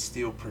it can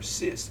still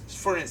persist.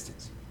 For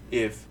instance,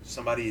 if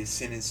somebody is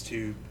sentenced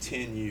to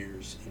 10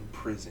 years in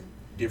prison,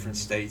 different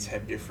states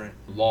have different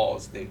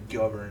laws that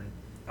govern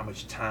how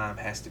much time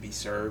has to be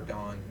served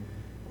on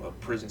a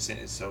prison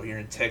sentence. So here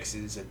in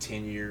Texas, a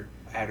 10-year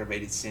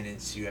aggravated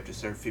sentence, you have to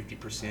serve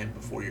 50%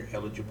 before you're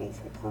eligible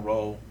for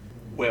parole.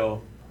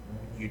 Well,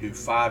 you do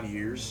 5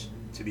 years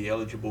to be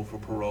eligible for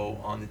parole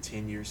on the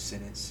 10-year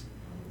sentence.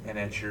 And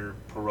at your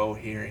parole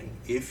hearing,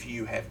 if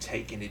you have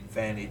taken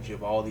advantage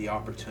of all the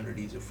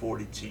opportunities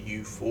afforded to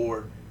you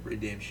for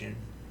redemption,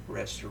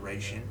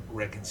 restoration,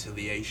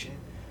 reconciliation,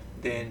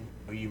 then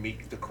you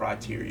meet the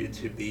criteria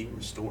to be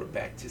restored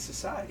back to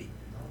society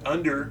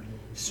under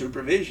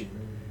supervision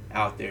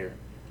out there.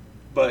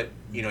 But,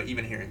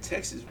 even here in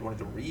Texas, one of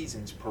the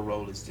reasons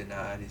parole is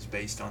denied is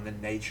based on the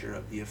nature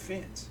of the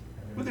offense.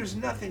 Well, there's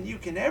nothing you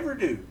can ever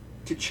do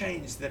to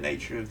change the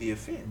nature of the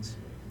offense.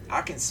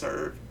 I can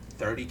serve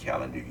 30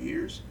 calendar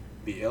years,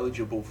 be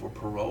eligible for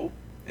parole,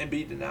 and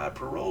be denied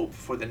parole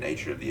for the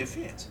nature of the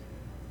offense.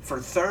 For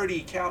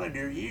 30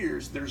 calendar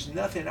years, there's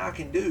nothing I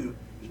can do,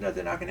 there's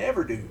nothing I can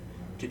ever do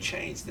to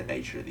change the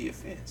nature of the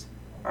offense.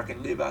 I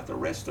can live out the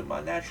rest of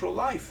my natural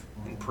life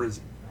in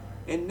prison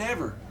and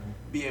never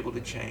be able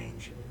to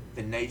change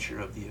the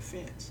nature of the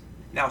offense.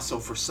 Now, so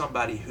for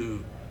somebody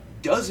who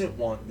doesn't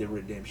want the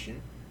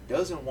redemption,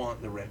 doesn't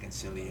want the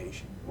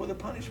reconciliation, well, the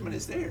punishment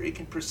is there. It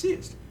can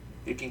persist.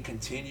 It can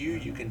continue.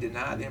 You can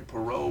deny them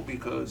parole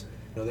because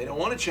they don't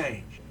want to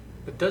change.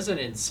 But doesn't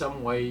in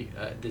some way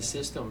the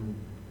system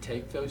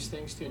take those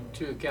things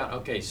into account?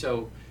 Okay,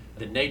 so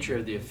the nature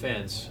of the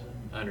offense,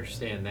 I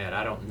understand that.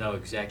 I don't know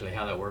exactly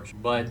how that works,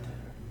 but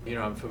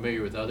I'm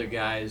familiar with other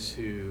guys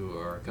who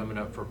are coming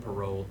up for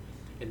parole,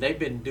 and they've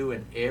been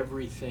doing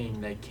everything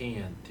they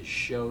can to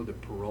show the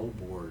parole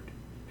board,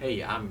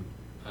 hey, I'm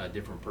a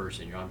different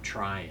person. I'm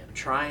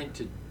trying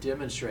to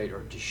demonstrate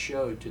or to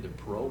show to the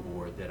parole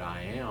board that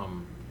I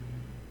am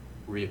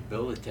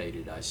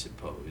rehabilitated, I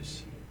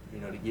suppose.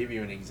 To give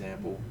you an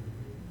example,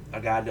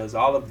 a guy does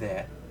all of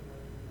that,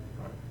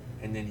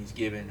 and then he's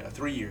given a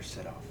 3-year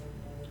set-off.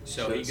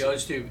 So he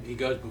goes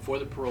before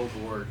the parole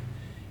board,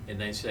 and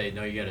they say,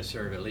 no, you got to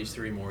serve at least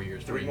 3 more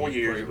years. 3 more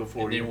years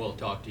before, and then we'll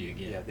talk to you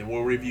again. Yeah, then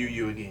we'll review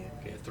you again.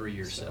 Okay, a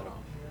 3-year set-off.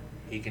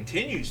 He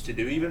continues to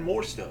do even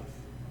more stuff.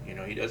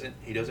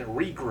 He doesn't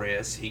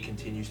regress. He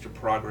continues to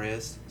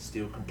progress,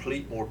 still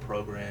complete more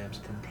programs,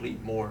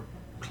 complete more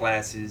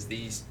classes,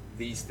 these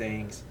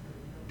things.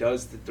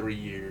 Does the 3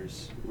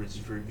 years,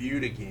 is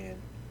reviewed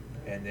again,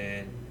 and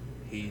then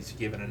he's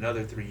given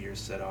another 3-year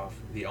set-off.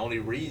 The only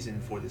reason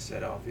for the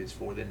set-off is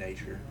for the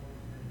nature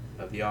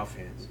of the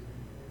offense.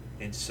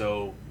 And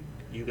so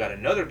you got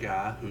another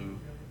guy who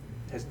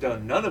has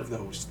done none of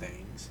those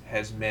things,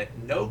 has met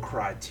no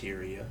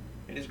criteria,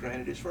 and is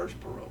granted his first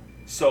parole.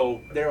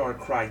 So there are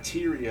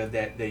criteria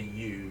that they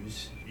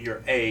use: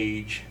 your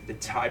age, the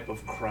type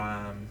of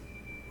crime,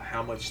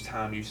 how much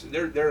time you.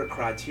 There are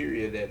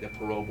criteria that the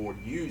parole board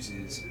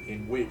uses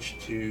in which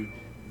to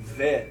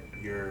vet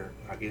your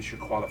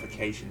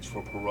qualifications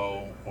for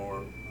parole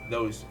or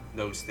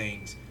those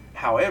things.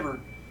 However,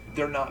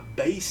 they're not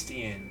based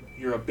in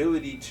your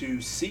ability to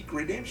seek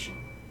redemption,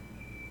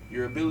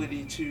 your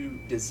ability to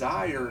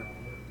desire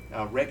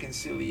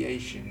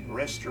reconciliation,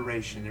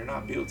 restoration. They're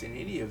not built in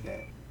any of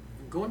that.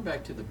 Going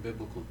back to the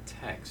biblical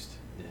text,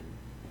 then,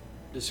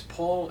 does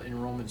Paul in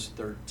Romans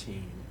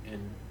 13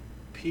 and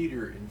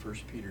Peter in 1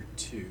 Peter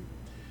 2,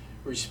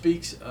 where he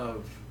speaks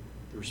of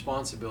the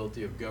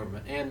responsibility of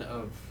government and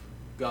of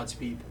God's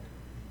people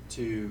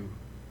to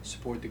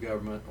support the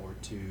government or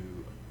to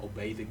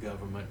obey the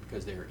government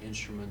because they are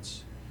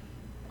instruments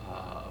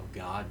of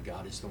God.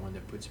 God is the one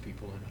that puts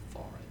people in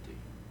authority.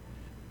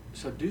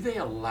 So do they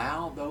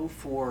allow, though,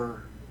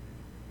 for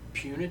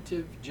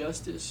punitive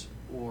justice,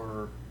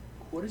 or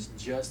what does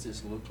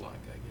justice look like,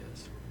 I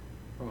guess,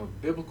 from a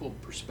biblical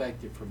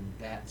perspective, from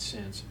that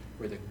sense,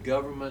 where the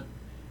government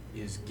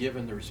is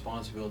given the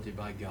responsibility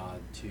by God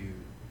to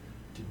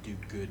do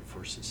good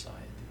for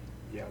society?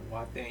 Yeah,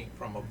 well, I think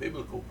from a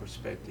biblical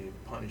perspective,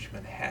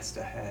 punishment has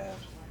to have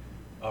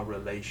a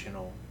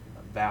relational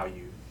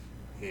value.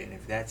 And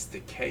if that's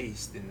the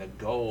case, then the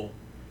goal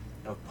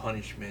of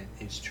punishment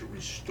is to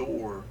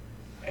restore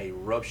a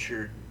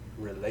ruptured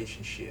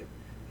relationship.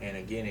 And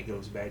again, it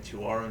goes back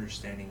to our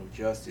understanding of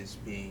justice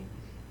being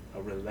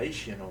a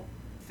relational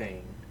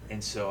thing.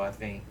 And so I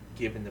think,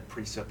 given the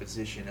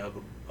presupposition of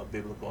a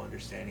biblical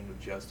understanding of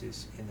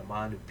justice in the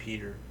mind of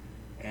Peter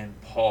and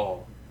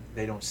Paul,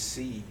 they don't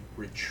see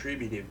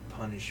retributive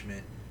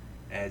punishment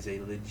as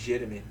a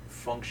legitimate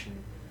function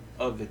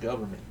of the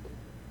government.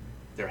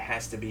 There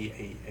has to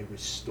be a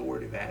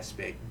restorative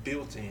aspect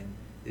built in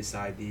this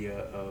idea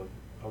of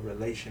a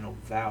relational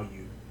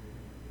value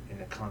in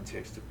the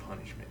context of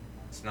punishment.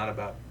 It's not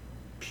about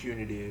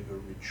punitive or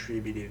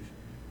retributive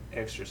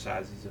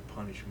exercises of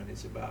punishment.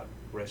 It's about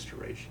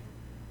restoration.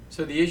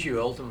 So the issue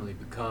ultimately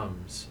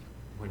becomes,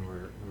 when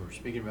we're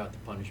speaking about the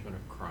punishment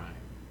of crime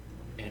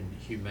and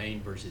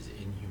humane versus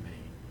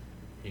inhumane,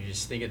 you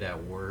just think of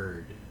that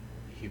word,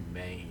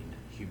 humane,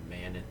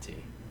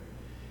 humanity.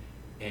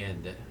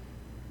 And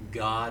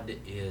God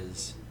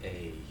is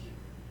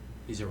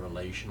He's a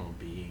relational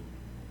being.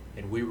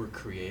 And we were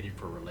created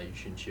for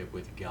relationship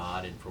with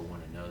God and for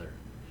one another.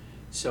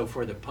 So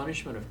for the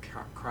punishment of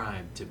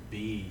crime to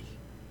be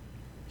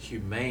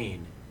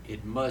humane,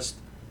 it must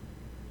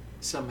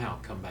somehow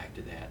come back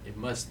to that. It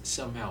must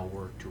somehow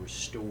work to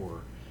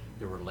restore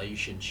the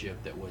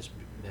relationship that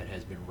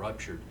has been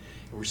ruptured.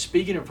 And we're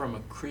speaking it from a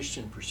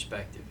Christian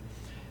perspective.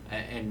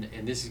 And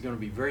this is going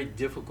to be very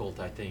difficult,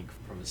 I think,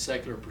 from a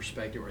secular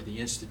perspective or the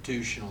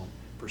institutional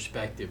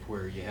perspective,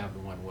 where you have the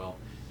one, well,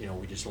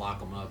 we just lock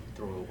them up and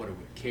throw, what do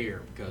we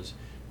care, because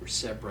we're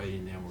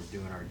separating them, we're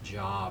doing our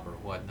job or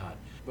whatnot.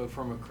 But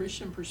from a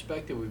Christian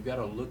perspective, we've got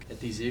to look at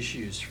these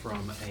issues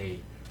from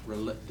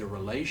the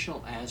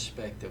relational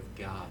aspect of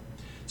God.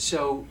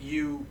 So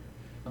you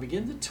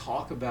begin to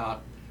talk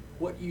about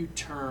what you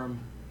term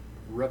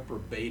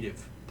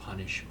reprobative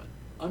punishment.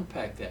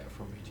 Unpack that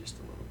for me just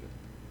a little bit.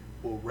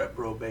 Well,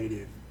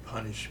 reprobative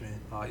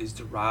punishment is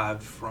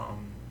derived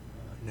from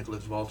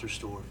Nicholas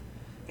Walterstorff,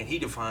 and he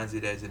defines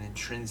it as an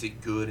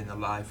intrinsic good in the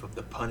life of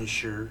the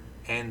punisher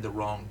and the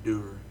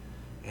wrongdoer,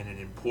 and an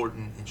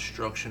important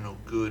instructional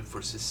good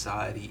for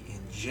society in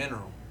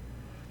general.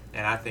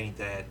 And I think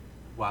that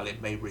while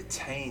it may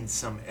retain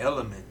some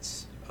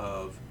elements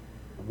of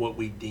what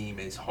we deem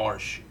as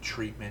harsh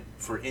treatment,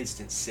 for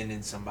instance,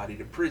 sending somebody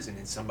to prison,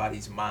 in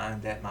somebody's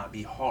mind that might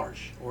be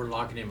harsh. Or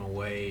locking him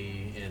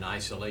away in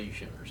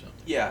isolation or something.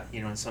 Yeah,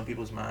 in some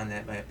people's mind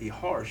that might be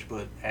harsh,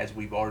 but as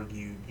we've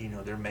argued,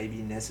 there may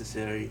be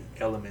necessary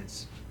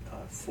elements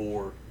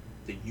for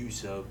the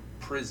use of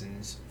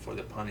prisons for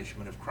the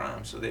punishment of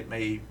crime, so they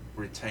may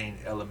retain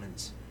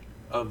elements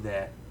of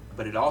that.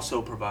 But it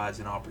also provides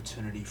an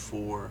opportunity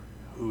for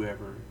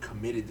whoever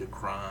committed the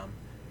crime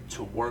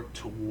to work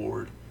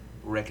toward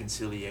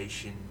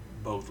reconciliation,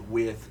 both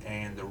with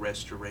and the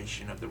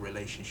restoration of the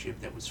relationship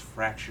that was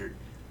fractured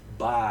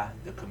by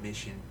the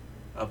commission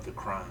of the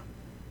crime.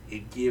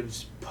 It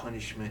gives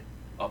punishment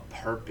a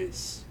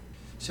purpose.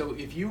 So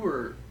if you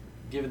were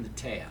given the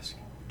task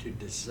to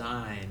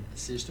design a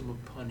system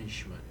of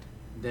punishment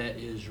that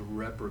is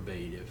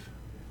reprobative,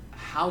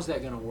 how's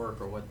that going to work,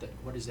 or what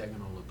is that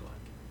going to look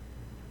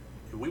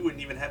like? We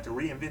wouldn't even have to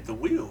reinvent the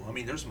wheel. I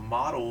mean, there's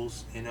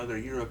models in other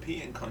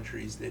European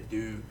countries that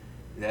do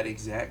that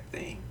exact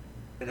thing.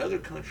 In other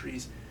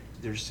countries,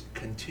 there's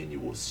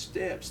continual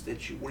steps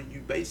where you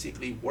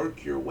basically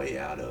work your way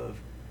out of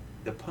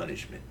the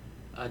punishment.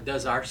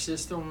 Does our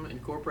system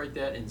incorporate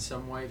that in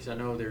some ways? I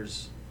know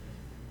there's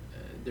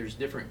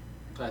different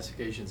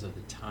classifications of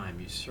the time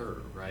you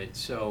serve, right?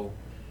 So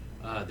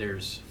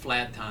there's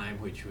flat time,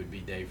 which would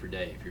be day for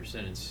day. If you're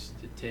sentenced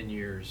to 10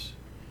 years,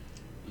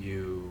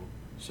 you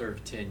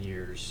serve 10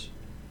 years.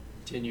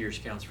 10 years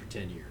counts for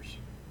 10 years.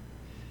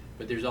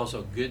 But there's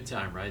also good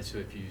time, right? So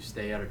if you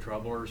stay out of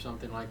trouble or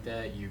something like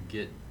that, you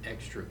get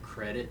extra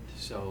credit.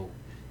 So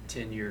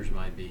 10 years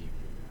might be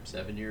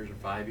 7 years or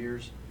 5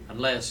 years,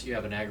 unless you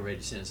have an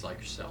aggravated sentence like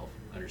yourself.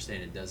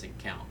 Understand it doesn't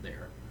count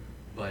there.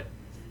 But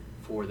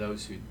for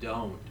those who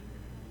don't,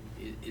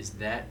 is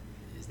that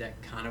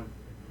kind of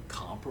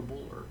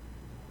comparable, or?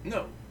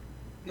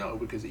 No,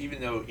 because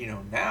even though,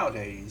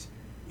 nowadays,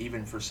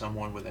 even for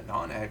someone with a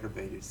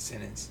non-aggravated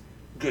sentence,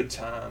 good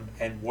time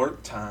and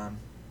work time,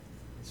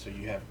 so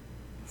you have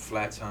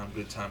flat time,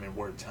 good time, and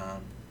work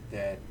time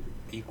that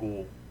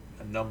equal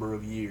a number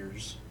of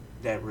years,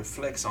 that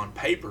reflects on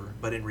paper,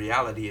 but in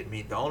reality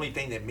the only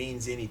thing that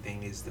means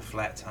anything is the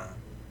flat time.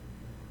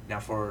 Now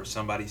for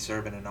somebody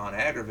serving a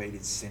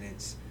non-aggravated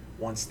sentence,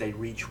 once they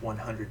reach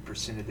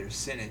 100% of their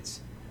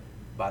sentence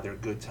by their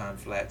good time,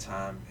 flat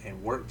time,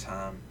 and work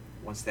time,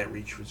 once that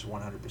reaches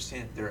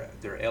 100%,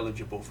 they're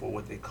eligible for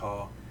what they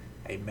call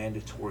a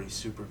mandatory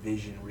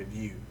supervision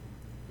review.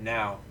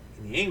 Now,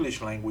 in the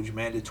English language,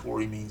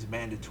 mandatory means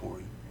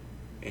mandatory.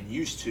 And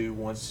used to,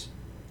 once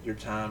your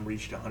time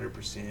reached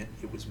 100%,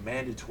 it was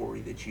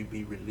mandatory that you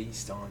be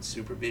released on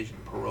supervision,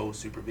 parole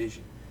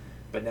supervision.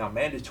 But now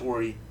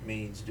mandatory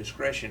means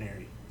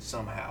discretionary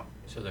somehow.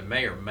 So they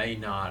may or may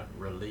not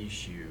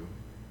release you,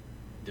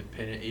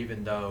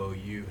 even though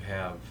you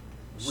have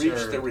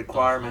reached the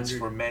requirements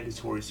for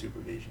mandatory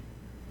supervision.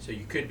 So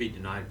you could be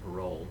denied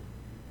parole.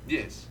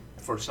 Yes.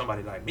 For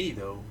somebody like me,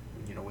 though,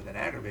 with an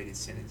aggravated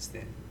sentence,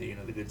 then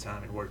the good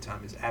time and work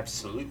time is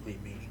absolutely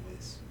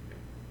meaningless.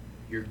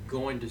 You're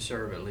going to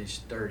serve at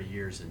least 30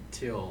 years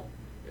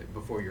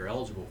before you're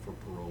eligible for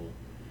parole,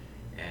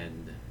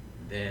 and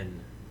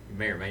then you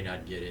may or may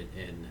not get it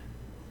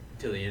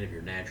until the end of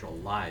your natural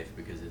life,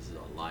 because this is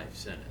a life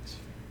sentence.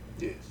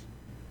 Yes.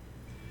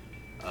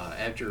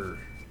 After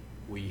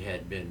we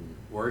had been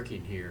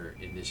working here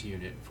in this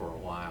unit for a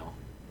while,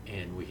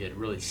 and we had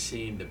really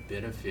seen the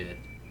benefit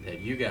that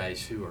you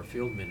guys who are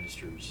field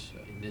ministers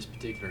in this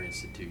particular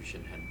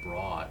institution had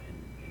brought,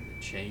 and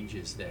the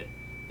changes that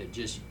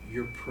just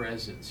your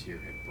presence here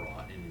had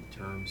brought, and in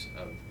terms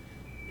of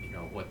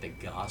what the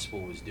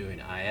gospel was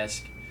doing. I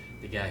asked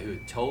the guy who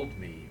had told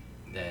me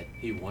that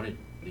he wanted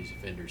these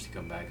offenders to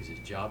come back as his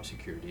job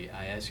security.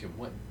 I asked him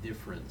what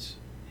difference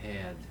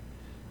had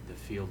the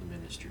field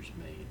ministers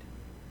made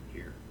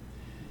here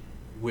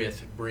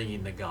with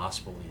bringing the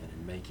gospel in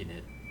and making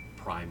it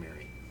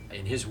primary.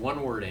 And his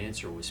one-word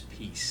answer was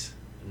peace.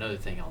 Another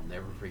thing I'll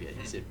never forget,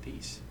 he said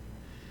peace.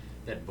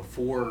 That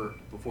before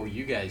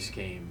you guys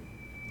came,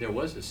 there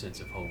was a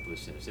sense of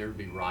hopelessness. There would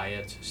be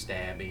riots,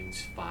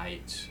 stabbings,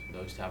 fights,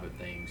 those type of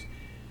things.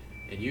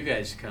 And you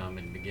guys come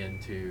and begin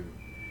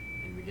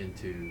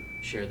to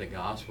share the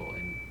gospel,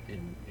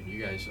 and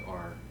you guys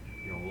are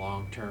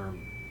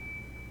long-term,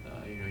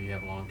 you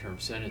have long-term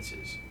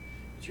sentences,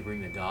 but you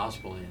bring the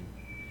gospel in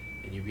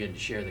and you begin to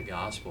share the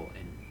gospel,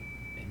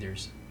 and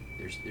there's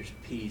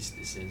peace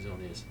descends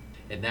on this.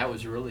 And that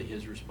was really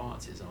his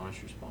response, his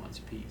honest response,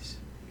 peace.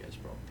 You guys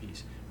brought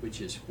peace, which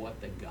is what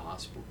the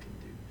gospel can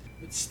do.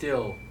 But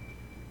still,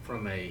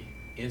 from a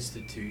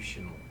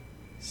institutional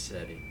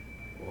setting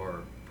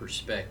or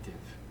perspective,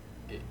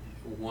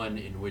 one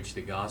in which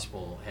the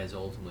gospel has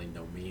ultimately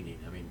no meaning.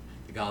 I mean,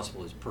 the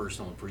gospel is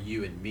personal for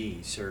you and me,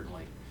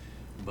 certainly,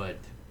 but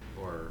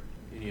or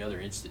any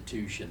other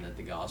institution that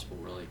the gospel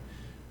really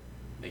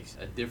makes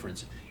a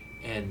difference.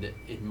 And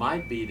it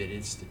might be that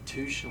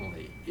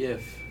institutionally,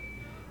 if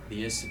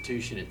the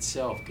institution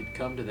itself could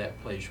come to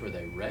that place where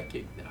they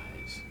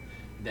recognize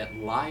that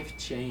life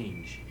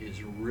change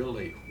is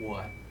really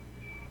what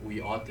we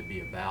ought to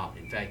be about.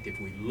 In fact, if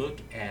we look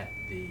at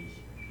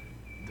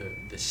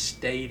the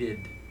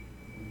stated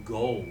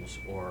goals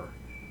or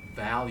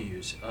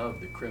values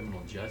of the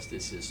criminal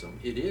justice system,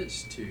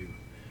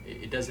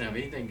 it doesn't have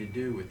anything to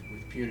do with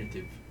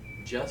punitive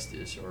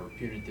justice or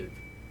punitive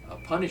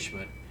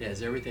punishment. It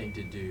has everything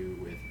to do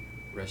with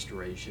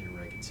restoration and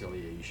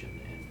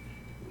reconciliation and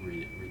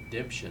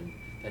redemption.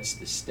 That's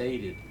the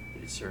stated,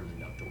 but it's certainly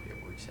not the way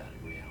it works out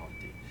in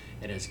reality.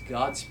 And as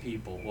God's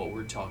people, what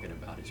we're talking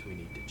about is we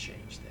need to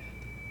change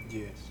that.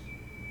 Yes.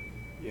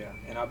 Yeah,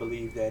 and I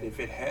believe that if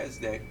it has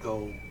that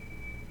goal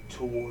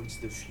towards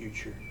the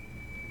future,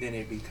 then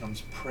it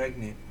becomes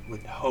pregnant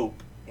with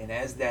hope. And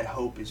as that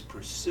hope is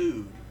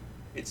pursued,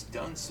 it's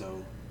done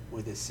so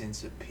with a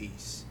sense of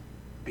peace,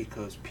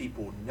 because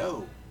people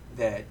know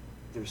that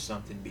there's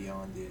something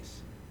beyond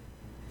this.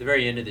 At the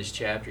very end of this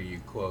chapter, you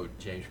quote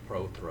James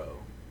Prothero,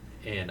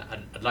 and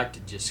I'd like to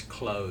just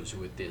close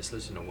with this.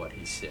 Listen to what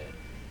he said.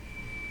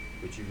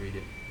 Would you read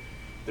it?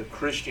 The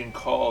Christian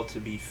call to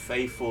be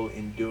faithful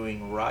in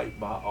doing right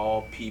by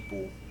all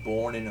people,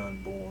 born and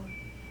unborn,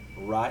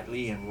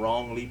 rightly and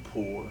wrongly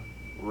poor,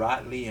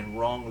 rightly and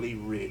wrongly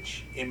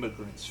rich,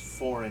 immigrants,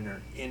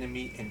 foreigner,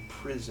 enemy, and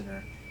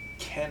prisoner,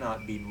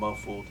 cannot be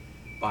muffled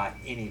by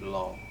any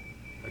law.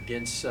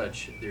 Against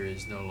such there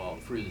is no law.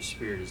 The fruit of the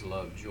Spirit is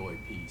love, joy,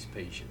 peace,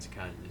 patience,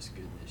 kindness,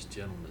 goodness,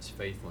 gentleness,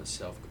 faithfulness,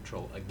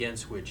 self-control,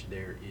 against which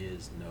there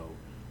is no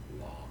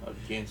law.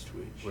 Against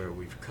which? Where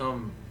we've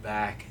come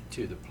back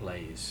to the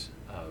place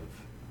of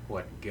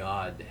what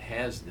God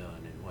has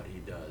done and what He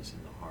does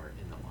in the heart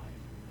and the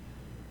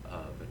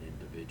life of an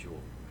individual.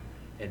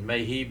 And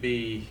may He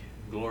be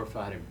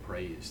glorified and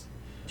praised.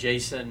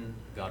 Jason,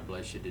 God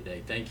bless you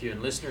today. Thank you.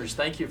 And listeners,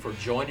 thank you for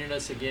joining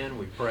us again.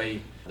 We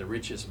pray the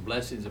richest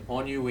blessings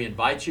upon you. We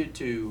invite you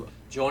to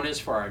join us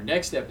for our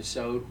next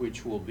episode,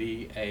 which will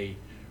be a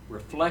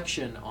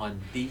reflection on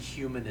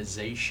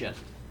dehumanization.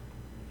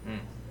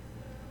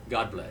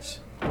 God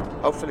bless.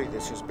 Hopefully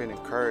this has been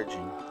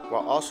encouraging,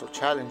 while also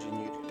challenging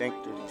you to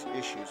think through these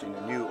issues in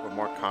a new or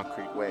more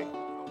concrete way.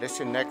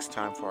 Listen next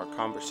time for our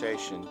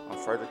conversation on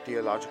further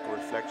theological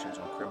reflections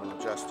on criminal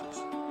justice.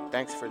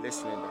 Thanks for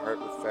listening to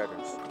Hurt with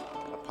Feathers,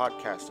 a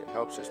podcast that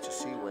helps us to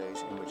see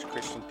ways in which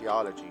Christian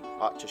theology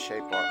ought to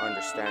shape our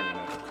understanding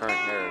of the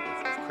current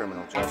narrative of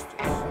criminal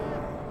justice.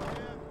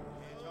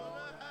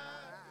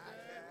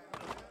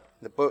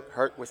 The book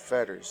Hurt with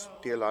Feathers,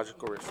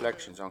 Theological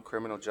Reflections on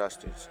Criminal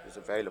Justice is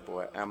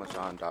available at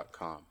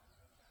Amazon.com.